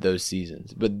those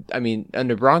seasons. But I mean,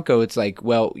 under Bronco, it's like,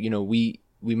 well, we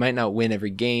might not win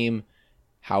every game.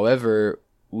 However,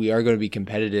 we are going to be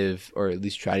competitive, or at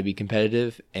least try to be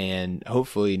competitive, and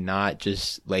hopefully not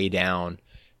just lay down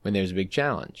when there's a big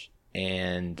challenge.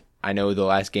 And I know the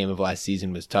last game of last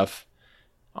season was tough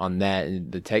on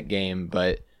that, the Tech game,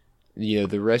 but the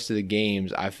rest of the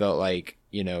games, I felt like,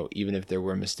 even if there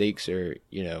were mistakes or,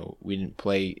 we didn't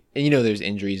play, and there's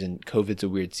injuries and COVID's a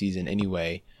weird season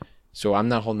anyway, so I'm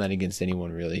not holding that against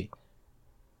anyone really.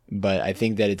 But I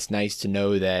think that it's nice to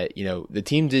know that, the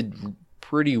team did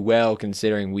pretty well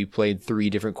considering we played 3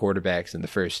 different quarterbacks in the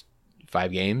first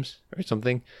 5 games or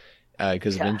something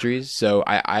because of injuries. So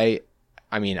I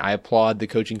applaud the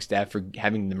coaching staff for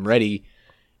having them ready,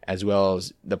 as well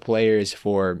as the players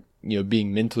for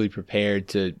being mentally prepared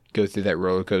to go through that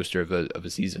roller coaster of a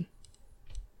season.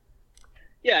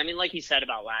 Yeah, I mean, like you said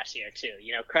about last year too.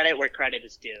 Credit where credit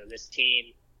is due. This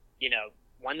team,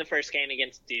 won the first game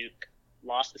against Duke,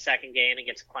 lost the second game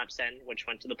against Clemson, which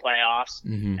went to the playoffs,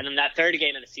 and then that third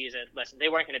game of the season. Listen, they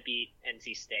weren't going to beat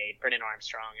NC State. Brennan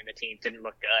Armstrong and the team didn't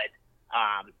look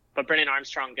good, but Brennan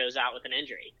Armstrong goes out with an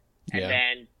injury. And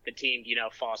then the team,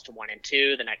 falls to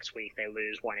 1-2. The next week they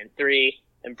lose 1-3.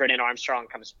 And Brennan Armstrong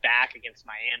comes back against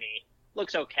Miami.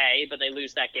 Looks okay, but they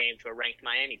lose that game to a ranked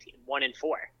Miami team, 1-4.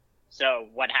 So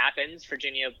what happens?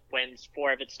 Virginia wins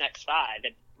 4 of its next 5.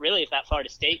 And really, if that Florida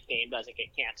State game doesn't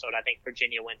get canceled, I think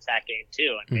Virginia wins that game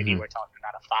too. And maybe we're talking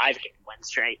about a 5-game win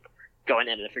streak going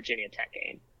into the Virginia Tech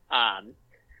game.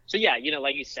 So yeah,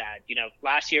 like you said,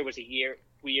 last year was a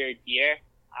weird year.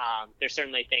 There's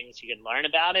certainly things you can learn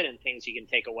about it and things you can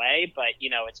take away, but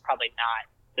it's probably not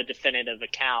the definitive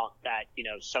account that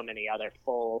so many other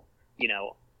full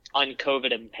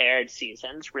un-COVID impaired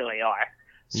seasons really are.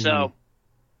 So,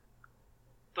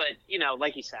 but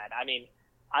like you said, I mean,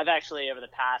 I've actually over the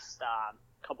past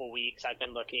couple weeks, I've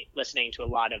been listening to a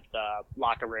lot of the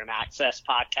Locker Room Access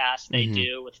podcasts they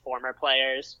do with former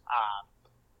players,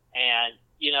 and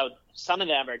some of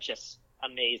them are just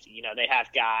amazing. They have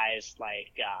guys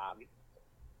like,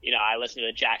 I listened to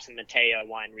the Jackson Mateo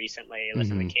one recently,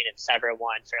 listened to the Kaden Sever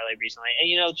one fairly recently.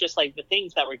 And, just like the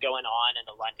things that were going on in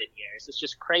the London years, it's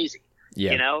just crazy.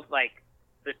 Yeah.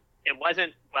 It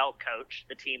wasn't well coached.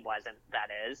 The team wasn't, that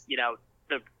is.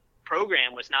 The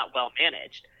program was not well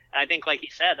managed. And I think, like you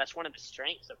said, that's one of the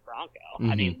strengths of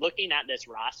Bronco. I mean, looking at this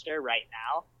roster right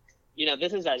now,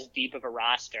 this is as deep of a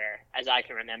roster as I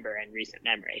can remember in recent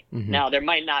memory. Now, there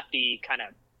might not be kind of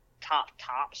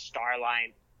top star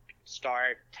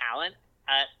talent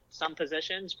at some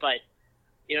positions, but,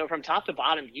 from top to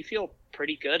bottom, you feel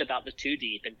pretty good about the 2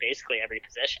 deep in basically every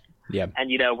position. Yeah.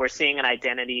 And, we're seeing an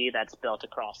identity that's built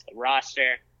across the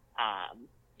roster,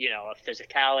 a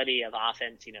physicality of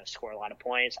offense, score a lot of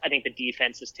points. I think the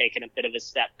defense has taken a bit of a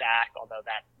step back, although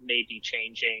that may be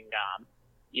changing,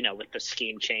 with the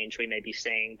scheme change we may be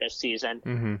seeing this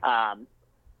season.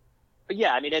 But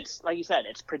yeah, I mean, it's like you said,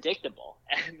 it's predictable.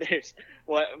 And there's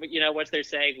what they're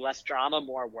saying, less drama,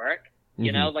 more work.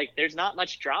 There's not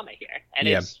much drama here. And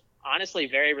it's honestly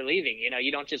very relieving.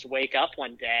 You don't just wake up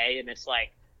one day and it's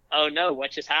like, oh no,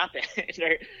 what just happened?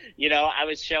 Or, I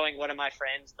was showing one of my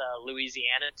friends the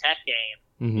Louisiana Tech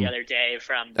game the other day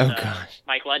from the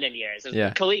Mike London years.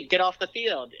 Khalid, get off the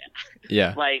field.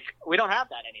 Yeah. We don't have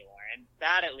that anymore. And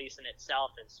that, at least in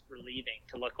itself, is relieving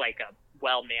to look like a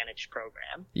well-managed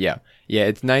program. Yeah,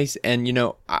 it's nice. And,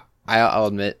 I'll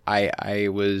admit, I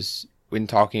was, when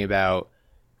talking about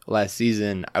last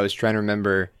season, I was trying to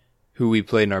remember who we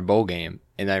played in our bowl game.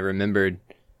 And I remembered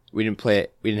we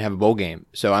didn't have a bowl game.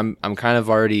 So I'm kind of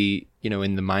already,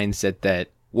 in the mindset that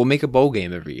we'll make a bowl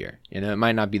game every year. It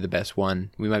might not be the best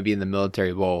one. We might be in the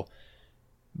Military Bowl.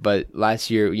 But last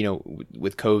year,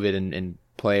 with COVID and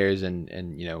players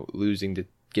and losing to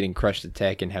getting crushed at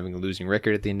Tech and having a losing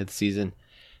record at the end of the season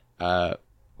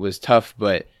was tough.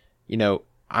 But,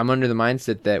 I'm under the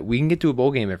mindset that we can get to a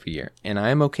bowl game every year. And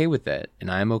I'm okay with that. And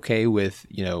I'm okay with,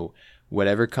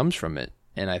 whatever comes from it.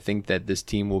 And I think that this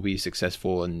team will be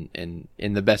successful in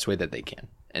the best way that they can.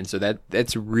 And so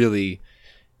that's really,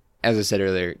 as I said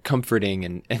earlier,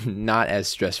 comforting and not as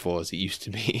stressful as it used to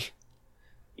be.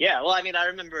 Yeah, well, I mean, I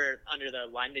remember under the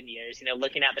London years,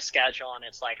 looking at the schedule, and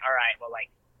it's like, all right, well,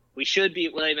 we should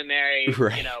beat William & Mary.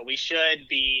 Right. We should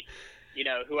beat,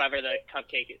 whoever the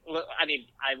cupcake. I mean,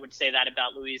 I would say that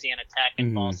about Louisiana Tech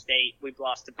and Ball State. We've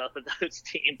lost to both of those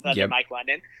teams under Mike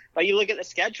London. But you look at the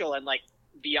schedule, and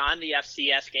beyond the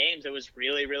FCS games, it was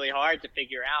really, really hard to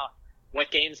figure out what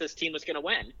games this team was going to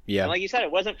win. Yeah. And like you said,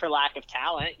 it wasn't for lack of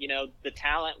talent. The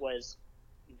talent was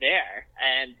there.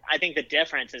 And I think the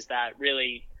difference is that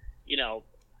really,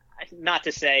 not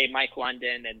to say Mike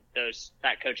London and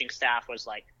that coaching staff was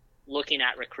like looking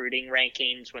at recruiting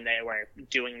rankings when they were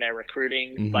doing their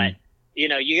recruiting, but you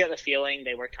get the feeling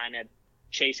they were kind of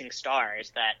chasing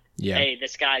stars that, hey,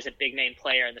 this guy's a big name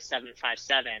player in the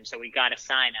 757, so we got to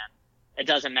sign him. It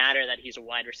doesn't matter that he's a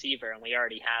wide receiver and we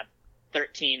already have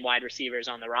 13 wide receivers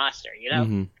on the roster,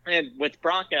 And with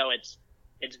Bronco, it's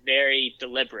very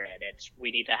deliberate.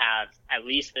 We need to have at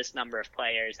least this number of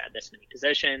players at this many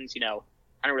positions.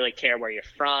 I don't really care where you're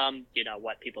from,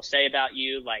 what people say about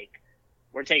you. Like,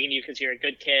 we're taking you because you're a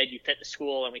good kid, you fit the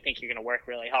school, and we think you're going to work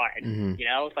really hard.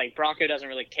 Like Bronco doesn't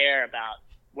really care about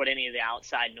what any of the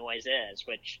outside noise is,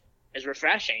 which is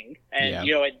refreshing. And,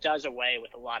 it does away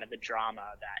with a lot of the drama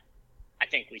that I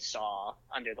think we saw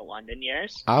under the London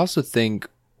years. I also think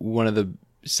one of the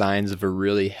signs of a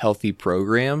really healthy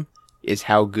program is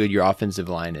how good your offensive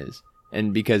line is.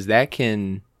 And because that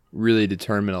can really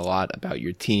determine a lot about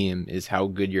your team, is how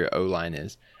good your O-line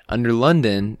is. Under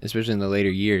London, especially in the later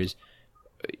years,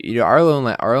 our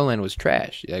O-line was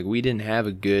trash. Like, we didn't have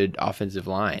a good offensive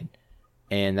line.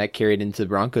 And that carried into the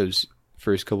Broncos'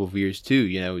 first couple of years too,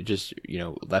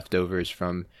 leftovers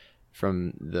from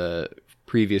the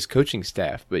previous coaching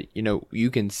staff. But,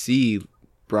 you can see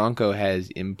Bronco has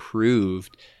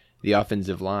improved the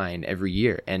offensive line every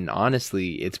year. And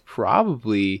honestly, it's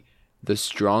probably the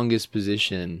strongest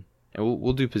position, and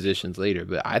we'll do positions later,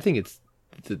 but I think it's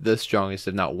the strongest,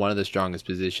 if not one of the strongest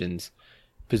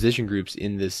position groups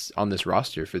on this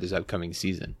roster for this upcoming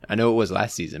season. I know it was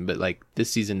last season, but like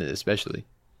this season especially.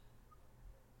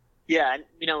 Yeah, and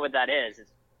you know what that is?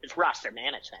 It's roster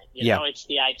management. It's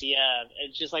the idea of,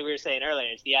 it's just like we were saying earlier,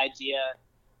 it's the idea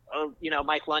of,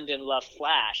 Mike London loved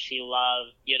flash. He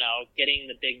loved, getting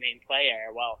the big name player.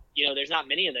 Well, there's not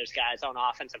many of those guys on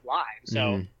offensive line.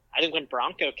 So I think when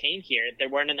Bronco came here, there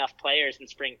weren't enough players in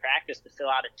spring practice to fill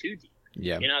out a 2 deep.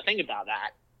 Yeah. Think about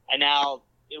that. And now,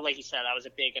 like you said, that was a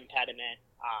big impediment,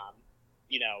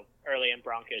 early in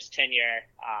Bronco's tenure,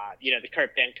 the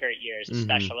Kurt Benkert years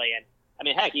especially. And I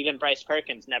mean, heck, even Bryce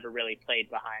Perkins never really played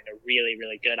behind a really,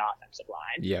 really good offensive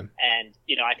line. Yeah. And,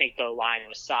 I think the line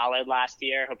was solid last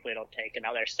year. Hopefully it'll take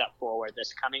another step forward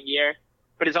this coming year.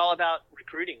 But it's all about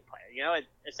recruiting players.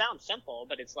 It sounds simple,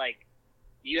 but it's like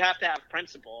you have to have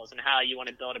principles in how you want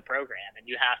to build a program. And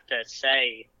you have to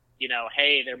say,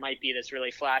 hey, there might be this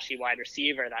really flashy wide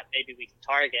receiver that maybe we can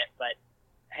target, but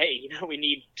hey, we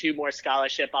need 2 more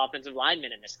scholarship offensive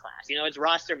linemen in this class. It's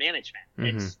roster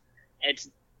management. It's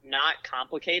not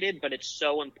complicated, but it's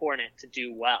so important to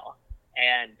do well.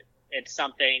 And it's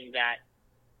something that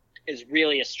is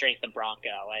really a strength of Bronco.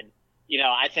 And,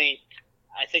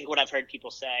 I think what I've heard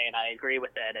people say, and I agree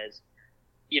with it, is,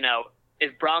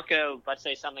 if Bronco, let's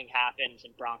say something happens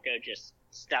and Bronco just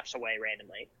steps away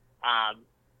randomly,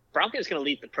 Bronco's going to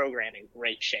leave the program in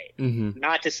great shape.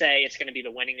 Not to say it's going to be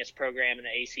the winningest program in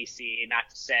the ACC, not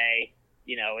to say,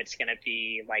 it's going to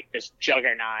be like this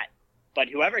juggernaut, but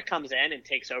whoever comes in and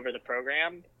takes over the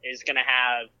program is going to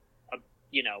have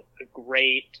a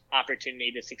great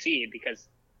opportunity to succeed because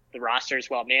the roster is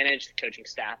well managed, the coaching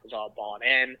staff is all bought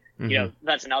in.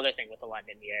 That's another thing with the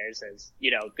London years is,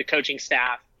 the coaching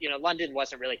staff, London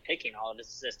wasn't really picking all of his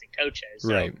assistant coaches.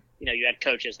 So, right. You had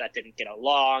coaches that didn't get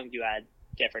along, you had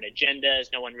different agendas,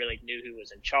 no one really knew who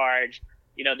was in charge.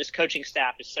 This coaching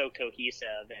staff is so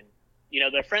cohesive and,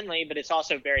 they're friendly, but it's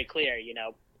also very clear,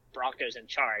 Bronco's in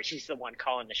charge. He's the one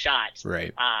calling the shots.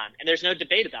 Right. And there's no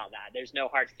debate about that. There's no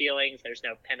hard feelings. There's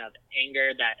no pent-up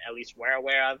anger that at least we're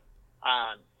aware of.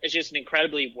 It's just an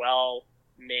incredibly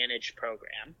well-managed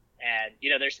program. And,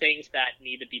 there's things that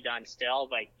need to be done still.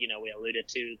 Like, we alluded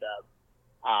to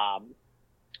the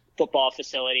football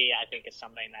facility, I think is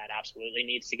something that absolutely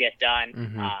needs to get done.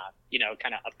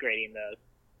 Kind of upgrading the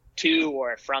to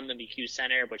or from the McHugh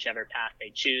Center, whichever path they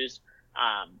choose.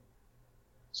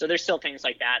 So there's still things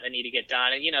like that need to get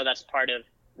done. And, that's part of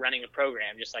running a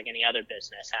program, just like any other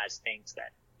business has things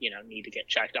that, need to get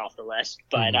checked off the list.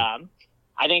 But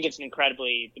I think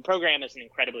the program is in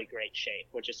incredibly great shape,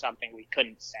 which is something we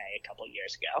couldn't say a couple of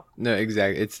years ago. No,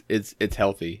 exactly. It's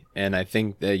healthy. And I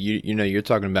think that, you're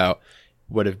talking about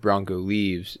what if Bronco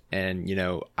leaves. And,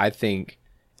 I think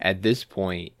at this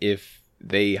point, if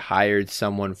they hired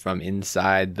someone from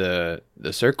inside the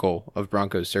circle of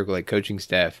Bronco's circle, like coaching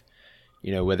staff,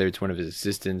 whether it's one of his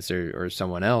assistants or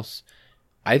someone else,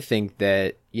 I think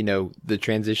that, the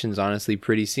transition's honestly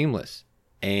pretty seamless.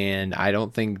 And I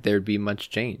don't think there'd be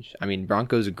much change. I mean,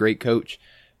 Bronco's a great coach,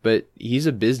 but he's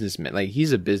a businessman. Like,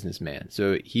 he's a businessman.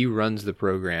 So he runs the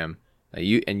program.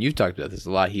 You've talked about this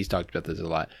a lot. He's talked about this a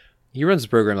lot. He runs the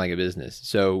program like a business.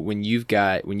 So when you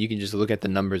can just look at the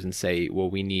numbers and say,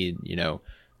 well, we need,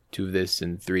 2 of this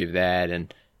and 3 of that,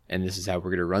 and this is how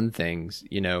we're going to run things.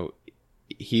 You know,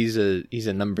 he's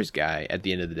a numbers guy at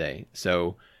the end of the day.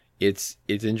 So it's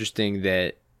interesting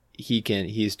that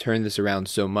he's turned this around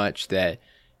so much that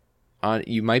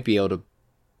you might be able to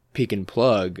pick and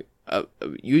plug.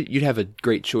 You'd have a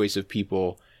great choice of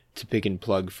people to pick and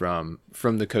plug from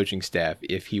the coaching staff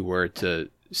if he were to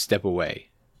step away.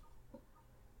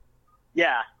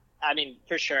 Yeah, I mean,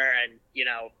 for sure. And, you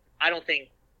know, I don't think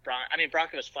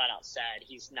Bronco's flat out said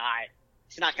he's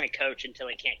not going to coach until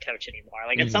he can't coach anymore.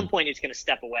 Like, at some point he's going to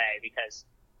step away because,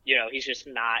 you know, he's just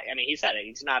not, I mean, he said it,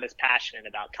 he's not as passionate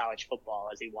about college football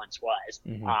as he once was,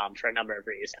 for a number of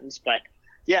reasons. But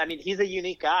yeah, I mean, he's a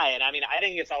unique guy. And I mean, I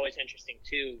think it's always interesting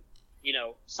too. You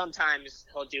know, sometimes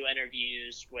he'll do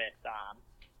interviews with,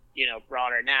 you know,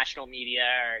 broader national media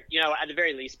or, you know, at the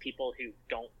very least, people who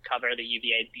don't cover the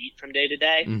UVA beat from day to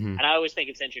day. And I always think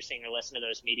it's interesting to listen to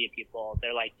those media people.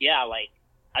 They're like, yeah, like,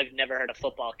 I've never heard a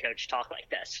football coach talk like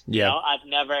this. Yeah. You know, I've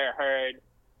never heard,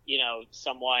 you know,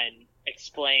 someone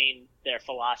explain their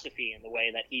philosophy in the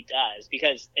way that he does,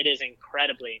 because it is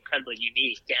incredibly, incredibly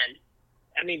unique. And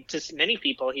I mean, to many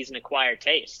people, he's an acquired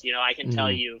taste. You know, I can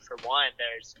tell you, for one,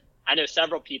 I know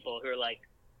several people who are like,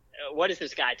 what is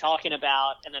this guy talking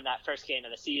about? And then that first game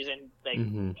of the season,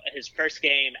 his first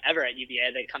game ever at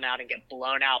UVA, they come out and get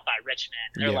blown out by Richmond.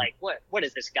 They're like, what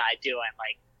is this guy doing?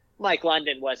 Like, Mike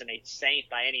London wasn't a saint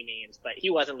by any means, but he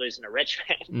wasn't losing to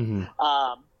Richmond.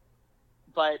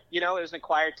 But, you know, it was an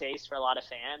acquired taste for a lot of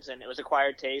fans, and it was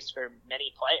acquired taste for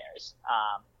many players.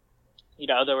 You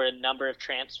know, there were a number of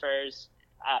transfers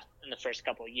in the first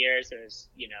couple of years. There was,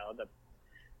 you know,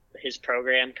 his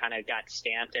program kind of got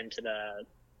stamped into the,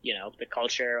 you know, the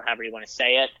culture, however you want to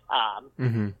say it.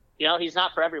 You know, he's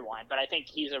not for everyone, but I think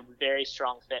he's a very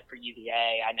strong fit for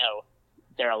UVA. I know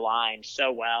they're aligned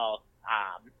so well,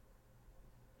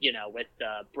 you know, with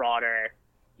the broader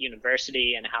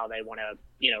university and how they want to,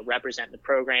 you know, represent the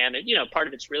program. And, you know, part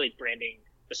of it's really branding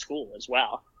the school as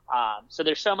well. So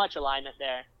there's so much alignment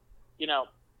there. You know,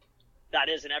 that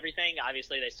isn't everything.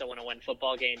 Obviously, they still want to win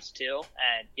football games too.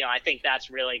 And, you know, I think that's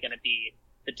really going to be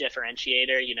the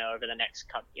differentiator, you know, over the next,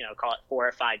 you know, call it 4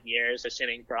 or 5 years,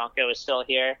 assuming Bronco is still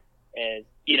here, is,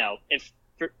 you know, if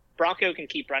Bronco can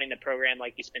keep running the program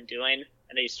like he's been doing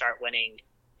and they start winning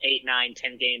 8, 9,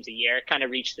 10 games a year, kind of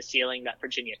reach the ceiling that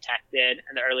Virginia Tech did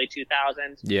in the early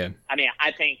 2000s. Yeah. I mean,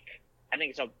 I think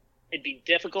it'd be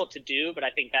difficult to do, but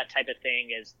I think that type of thing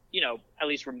is, you know, at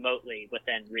least remotely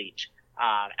within reach.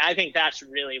 I think that's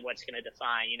really what's going to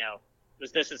define, you know,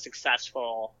 was this a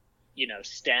successful, you know,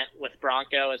 stint with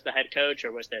Bronco as the head coach,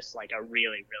 or was this like a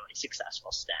really, really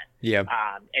successful stint? Yeah.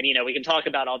 And, you know, we can talk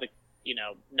about all the, you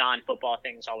know, non-football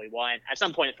things all we want. At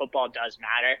some point, football does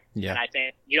matter. Yeah. And I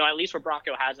think, you know, at least where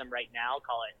Bronco has them right now,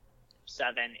 call it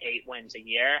 7, 8 wins a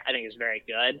year, I think is very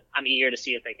good. I'm eager to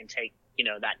see if they can take, you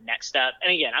know, that next step.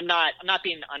 And again, I'm not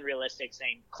being unrealistic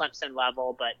saying Clemson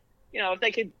level, but, you know, if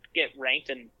they could get ranked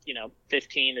in, you know,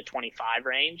 15 to 25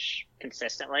 range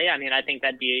consistently, I mean, I think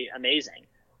that'd be amazing.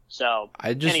 So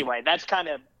anyway, that's kind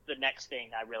of the next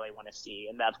thing I really want to see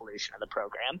in the evolution of the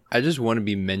program. I just want to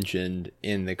be mentioned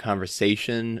in the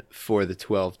conversation for the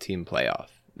 12-team playoff.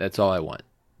 That's all I want.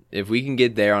 If we can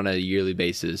get there on a yearly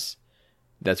basis,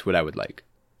 that's what I would like.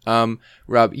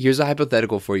 Rob, here's a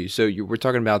hypothetical for you. So we're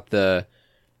talking about the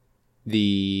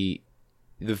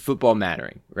football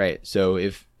mattering, right? So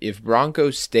if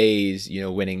Bronco stays, you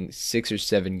know, winning 6 or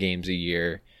 7 games a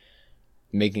year,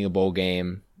 making a bowl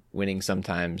game, winning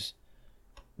sometimes,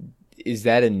 is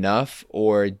that enough,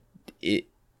 or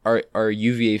are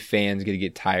UVA fans going to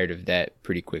get tired of that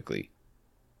pretty quickly?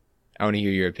 I want to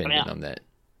hear your opinion on that.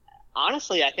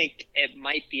 Honestly, I think it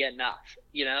might be enough,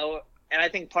 you know, and I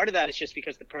think part of that is just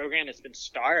because the program has been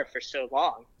starved for so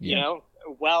long. Yeah. You know,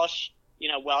 Welsh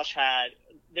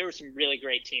there were some really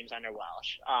great teams under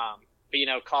Welsh. But, you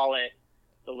know, call it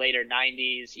the later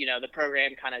 90s, you know, the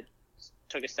program kind of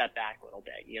took a step back a little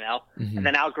bit, you know, and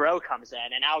then Al Groh comes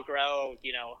in, and Al Groh,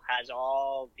 you know, has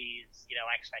all these, you know,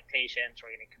 expectations.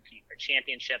 We're going to compete for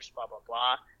championships, blah, blah,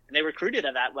 blah. And they recruited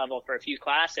at that level for a few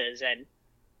classes. And,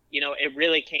 you know, it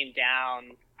really came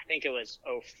down, I think it was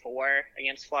 2004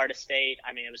 against Florida State.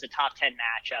 I mean, it was a top 10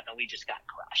 matchup, and we just got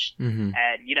crushed. And,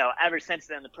 you know, ever since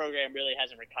then, the program really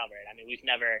hasn't recovered. I mean, we've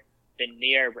never been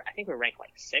near, I think we're ranked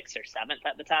like 6th or 7th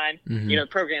at the time. You know,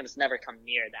 the program's never come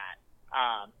near that.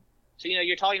 So, you know,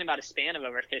 you're talking about a span of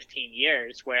over 15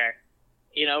 years where,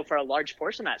 you know, for a large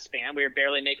portion of that span, we were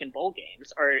barely making bowl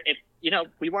games, or if, you know,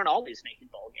 we weren't always making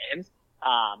bowl games.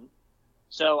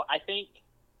 So I think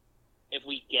if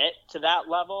we get to that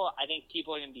level, I think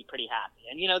people are going to be pretty happy.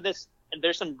 And, you know, there's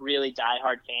some really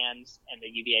diehard fans in the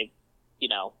UVA, you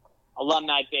know,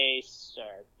 alumni base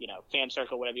or, fan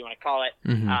circle, whatever you want to call it.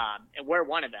 Mm-hmm. And we're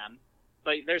one of them.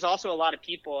 But there's also a lot of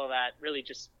people that really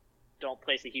just don't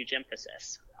place a huge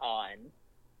emphasis on,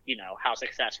 how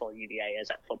successful UVA is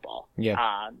at football.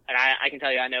 Yeah. And I can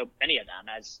tell you, I know many of them,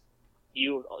 as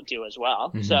you do as well.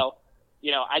 Mm-hmm. So,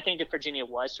 I think if Virginia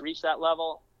was to reach that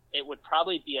level, it would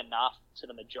probably be enough to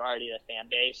the majority of the fan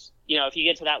base. If you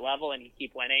get to that level and you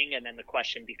keep winning, and then the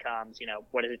question becomes,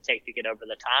 what does it take to get over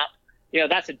the top?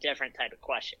 That's a different type of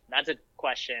question. That's a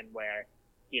question where,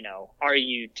 do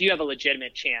you have a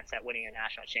legitimate chance at winning a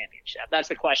national championship? That's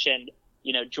the question,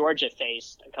 Georgia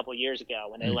faced a couple years ago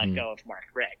when they let go of Mark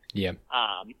Richt. Yeah.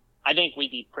 I think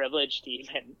we'd be privileged to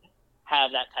even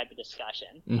have that type of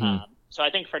discussion. Mm-hmm. So I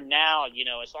think for now,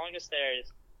 as long as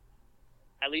there's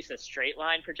at least a straight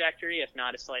line trajectory, if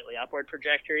not a slightly upward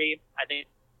trajectory, I think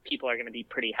people are going to be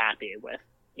pretty happy with,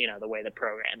 the way the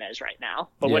program is right now.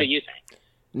 But what do you think?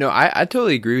 No, I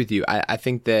totally agree with you. I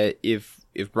think that if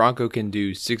Bronco can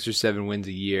do 6 or 7 wins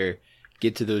a year,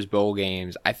 get to those bowl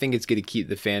games, I think it's going to keep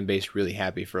the fan base really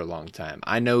happy for a long time.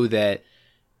 I know that,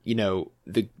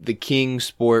 the king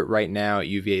sport right now at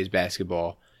UVA is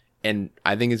basketball, and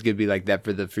I think it's going to be like that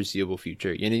for the foreseeable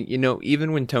future.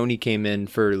 Even when Tony came in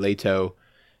for Leto,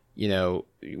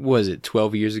 was it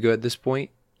 12 years ago at this point?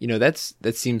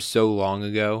 That seems so long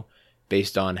ago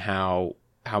based on how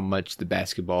much the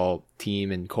basketball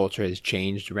team and culture has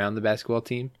changed around the basketball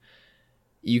team.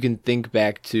 You can think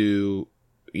back to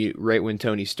right when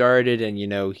Tony started, and he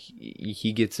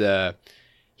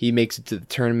makes it to the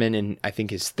tournament in, I think,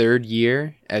 his 3rd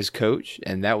year as coach,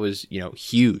 and that was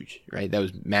huge, right? That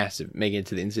was massive, making it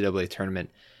to the NCAA tournament,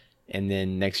 and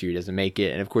then next year he doesn't make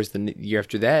it, and of course the year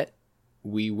after that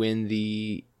we win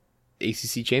the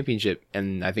ACC championship,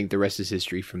 and I think the rest is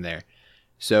history from there.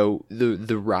 So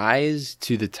the rise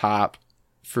to the top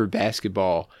for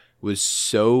basketball was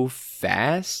so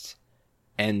fast,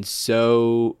 and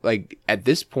so, like, at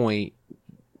this point,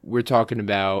 we're talking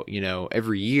about,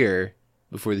 every year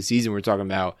before the season, we're talking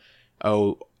about,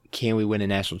 can we win a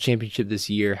national championship this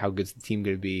year? How good's the team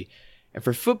going to be? And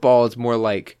for football, it's more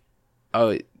like,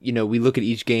 we look at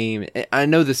each game. I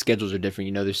know the schedules are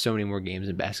different. There's so many more games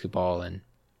in basketball, and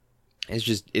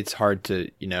it's hard to,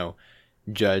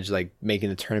 judge like making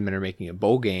the tournament or making a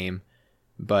bowl game.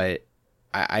 But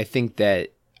I think that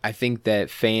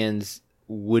fans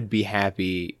would be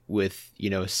happy with, a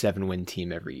 7-win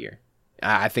team every year.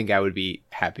 I think I would be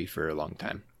happy for a long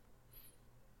time.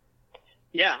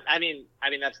 Yeah, I mean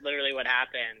that's literally what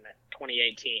happened in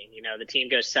 2018. The team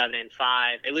goes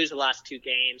 7-5. They lose the last 2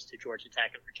 games to Georgia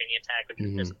Tech and Virginia Tech, which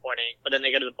is disappointing. But then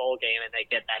they go to the bowl game and they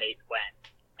get that 8th win,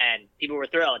 and people were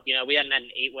thrilled. We hadn't had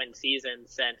an 8-win season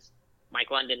since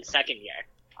Mike London's 2nd year,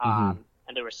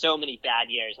 and there were so many bad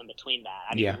years in between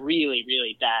that. Really,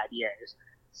 really bad years.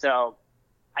 So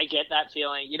I get that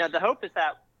feeling. The hope is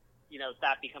that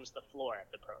that becomes the floor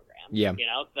of the program. Yeah.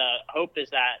 The hope is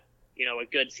that. A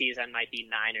good season might be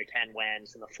 9 or 10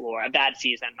 wins in the floor. A bad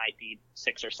season might be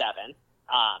 6 or 7. And,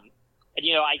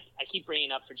 I keep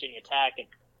bringing up Virginia Tech and,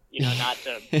 not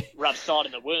to rub salt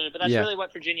in the wound, but that's really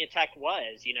what Virginia Tech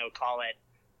was, call it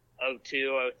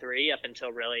 02, 03 up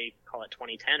until really call it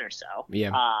 2010 or so.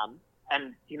 Yeah.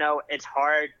 And, it's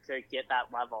hard to get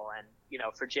that level. And,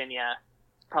 Virginia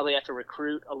probably have to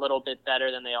recruit a little bit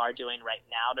better than they are doing right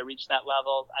now to reach that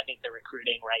level. I think the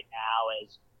recruiting right now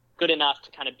is good enough to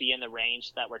kind of be in the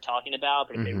range that we're talking about,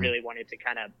 but if they really wanted to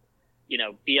kind of,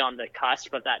 be on the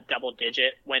cusp of that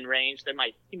double-digit win range, you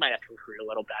might have to recruit a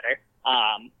little better.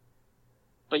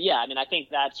 But yeah, I think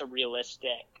that's a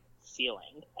realistic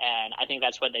ceiling, and I think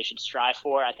that's what they should strive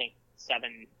for. I think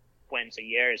 7 wins a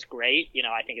year is great.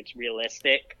 I think it's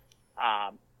realistic.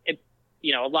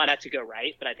 A lot has to go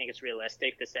right, but I think it's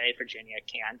realistic to say Virginia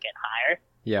can get higher.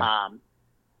 Yeah.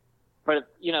 But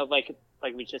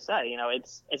like we just said,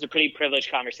 it's a pretty privileged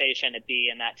conversation to be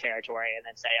in that territory and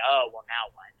then say, oh, well,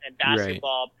 now what? And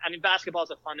basketball, basketball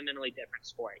is a fundamentally different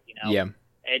sport, Yeah.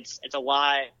 It's a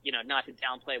lie, not to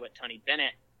downplay what Tony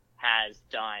Bennett has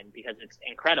done because it's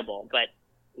incredible, but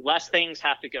less things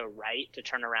have to go right to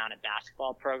turn around a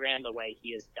basketball program the way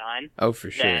he has done. Oh, for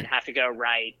sure. Than have to go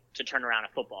right to turn around a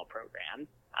football program.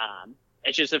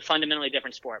 It's just a fundamentally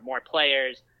different sport. More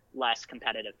players, less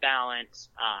competitive balance,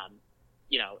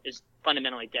 is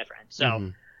fundamentally different.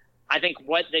 So I think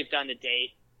what they've done to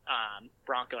date,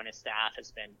 Bronco and his staff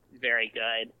has been very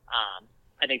good.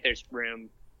 I think there's room,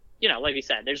 like you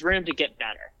said, there's room to get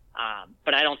better.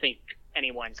 But I don't think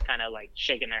anyone's kind of like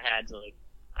shaking their heads like,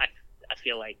 I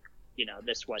feel like,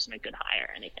 this wasn't a good hire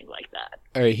or anything like that.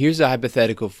 All right, here's a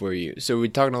hypothetical for you. So we're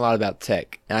talking a lot about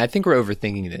Tech, and I think we're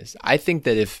overthinking this. I think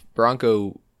that if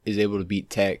Bronco is able to beat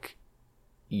Tech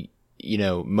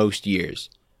most years,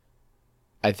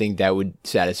 I think that would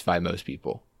satisfy most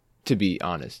people, to be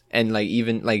honest. And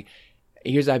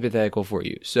here's a hypothetical for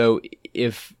you. So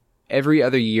if every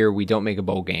other year we don't make a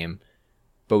bowl game,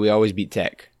 but we always beat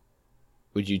Tech,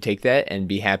 would you take that and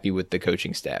be happy with the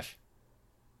coaching staff?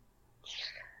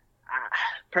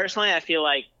 Personally, I feel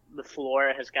like the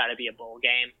floor has got to be a bowl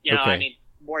game. Okay.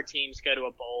 More teams go to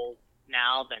a bowl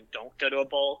now than don't go to a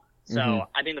bowl. So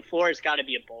I think the floor has got to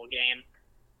be a bowl game.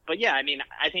 But yeah,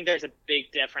 I think there's a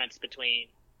big difference between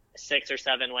a 6 or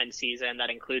 7 win season that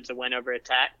includes a win over a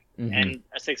Tech and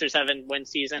a 6 or 7 win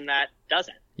season that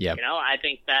doesn't. Yeah. I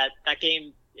think that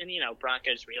game, and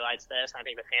Broncos realize this, and I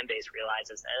think the fan base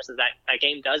realizes this, is that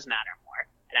game does matter more.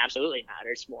 It absolutely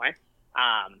matters more.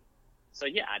 So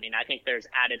yeah, I think there's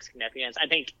added significance. I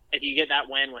think if you get that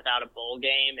win without a bowl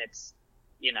game, it's,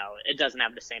 it doesn't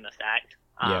have the same effect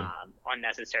on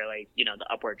necessarily, the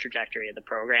upward trajectory of the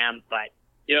program. But,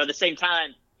 at the same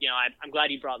time, I'm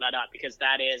glad you brought that up, because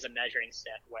that is a measuring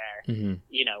stick where,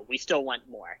 we still want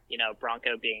more.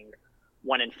 Bronco being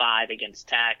 1-5 against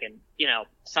Tech, and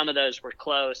some of those were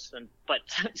close, but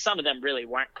some of them really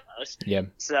weren't close. Yeah.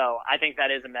 So I think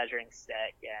that is a measuring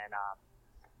stick, and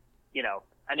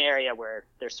an area where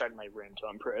there's certainly room to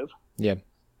improve. Yeah,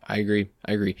 I agree.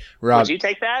 Rob, would you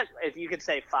take that if you could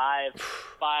say 5,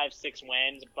 6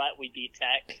 wins, but we beat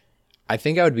Tech? I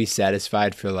think I would be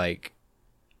satisfied for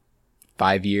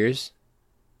 5 years.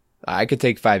 I could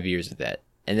take 5 years of that,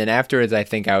 and then afterwards, I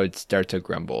think I would start to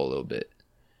grumble a little bit.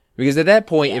 Because at that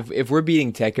point, if we're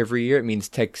beating Tech every year, it means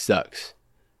Tech sucks,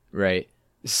 right?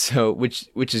 So,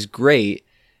 which is great,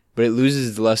 but it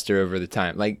loses the luster over the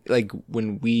time. Like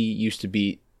when we used to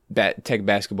beat Tech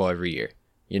basketball every year,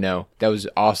 that was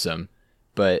awesome,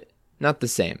 but not the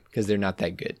same because they're not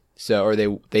that good. So, or they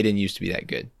didn't used to be that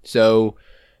good. So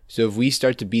if we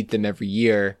start to beat them every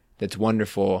year, that's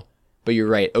wonderful. But you're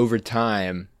right, over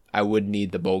time, I would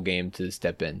need the bowl game to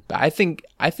step in. But I think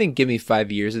give me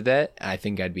 5 years of that, I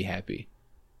think I'd be happy.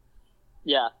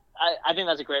 Yeah, I think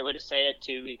that's a great way to say it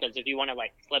too, because if you want to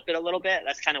flip it a little bit,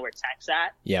 that's kind of where Tech's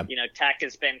at. Yeah. Tech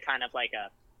has been kind of like a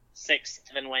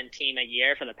 6-7 win team a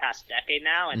year for the past decade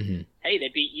now, and hey, they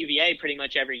beat UVA pretty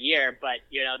much every year. But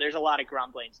there's a lot of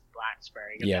grumblings in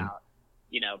Blacksburg about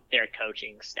their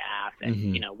coaching staff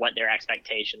and what their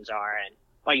expectations are, and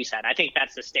like you said, I think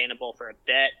that's sustainable for a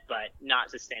bit, but not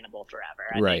sustainable forever.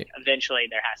 I think eventually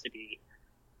there has to be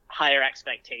higher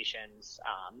expectations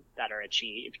that are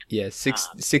achieved. Yeah,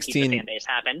 16 fan base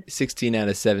happen. 16 out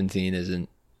of 17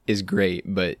 is great,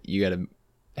 but you got to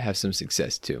have some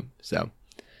success too. So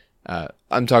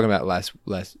I'm talking about last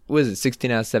what is it?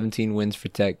 16 out of 17 wins for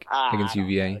Tech against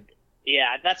UVA.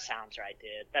 Yeah, that sounds right,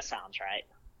 dude. That sounds right.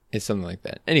 It's something like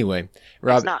that. Anyway,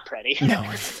 Rob. It's not pretty. No.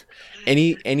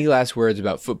 Any last words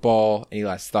about football? Any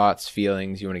last thoughts,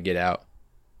 feelings you want to get out?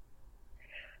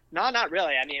 No, not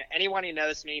really. Anyone who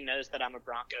knows me knows that I'm a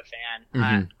Bronco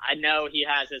fan. I know he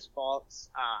has his faults,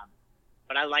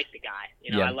 but I like the guy.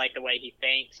 I like the way he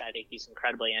thinks. I think he's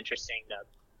incredibly interesting to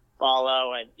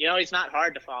follow, and he's not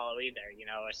hard to follow either.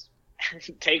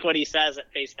 Take what he says at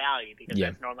face value, because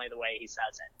that's normally the way he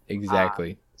says it.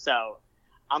 Exactly. So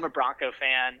I'm a Bronco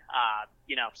fan,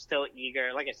 still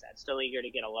eager, like I said, to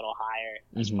get a little higher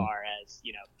as far as,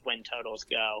 win totals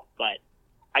go. But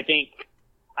I think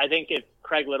if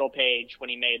Craig Littlepage, when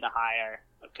he made the hire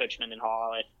of Coach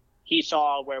Mendenhall, if he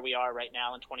saw where we are right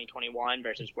now in 2021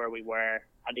 versus where we were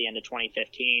at the end of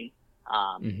 2015,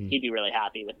 he'd be really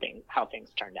happy with how things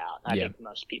turned out. I think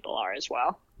most people are as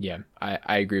well. Yeah,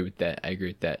 I agree with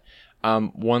that.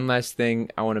 One last thing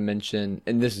I want to mention,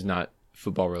 and this is not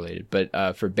football related,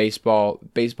 but for baseball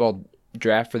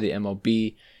draft for the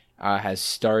MLB has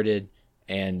started,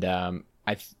 and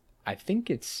I think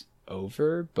it's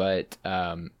over, but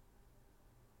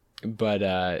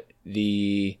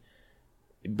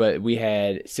we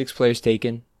had 6 players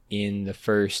taken in the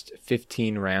first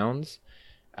 15 rounds.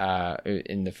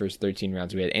 In the first 13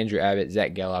 rounds, we had Andrew Abbott,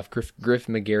 Zach Geloff, Griff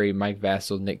McGarry, Mike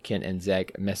Vassell, Nick Kent, and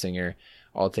Zach Messinger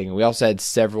all taken. We also had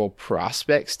several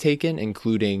prospects taken,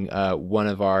 including one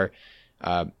of our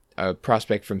a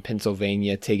prospect from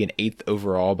Pennsylvania taken 8th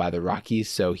overall by the Rockies,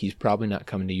 so he's probably not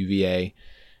coming to UVA.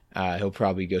 He'll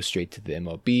probably go straight to the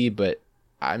MLB, but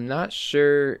I'm not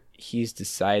sure he's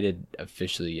decided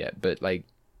officially yet. But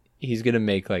he's gonna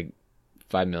make $5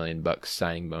 million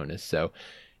signing bonus, so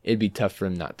it'd be tough for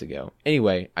him not to go.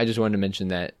 Anyway, I just wanted to mention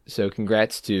that. So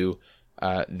congrats to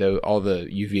all the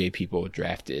UVA people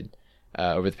drafted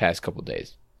over the past couple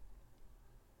days.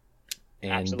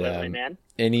 And, absolutely, man.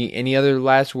 Any other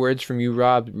last words from you,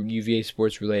 Rob, UVA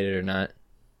sports related or not?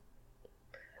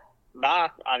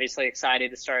 Obviously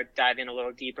excited to start diving a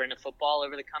little deeper into football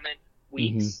over the coming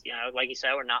weeks. Mm-hmm. You know, like you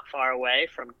said, we're not far away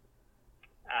from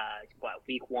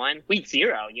week 1, week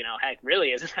 0. You know, heck,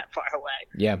 really isn't that far away.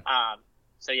 Yeah.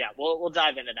 So yeah, we'll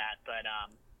dive into that. But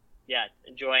yeah,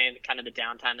 enjoying kind of the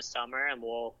downtime of summer, and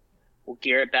we'll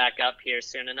gear it back up here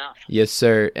soon enough. Yes,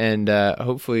 sir. And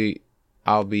hopefully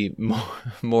I'll be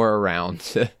more around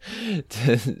to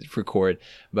record,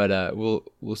 but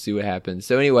we'll see what happens.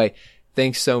 So anyway,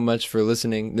 thanks so much for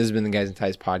listening. This has been the Guys and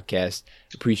Ties podcast.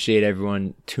 Appreciate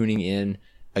everyone tuning in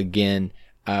again.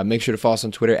 Make sure to follow us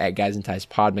on Twitter at Guys and Ties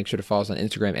Pod. Make sure to follow us on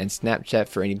Instagram and Snapchat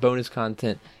for any bonus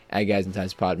content at Guys and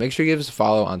Ties Pod. Make sure to give us a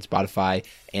follow on Spotify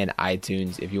and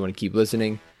iTunes if you want to keep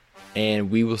listening. And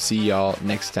we will see y'all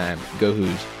next time. Go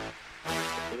Hoos.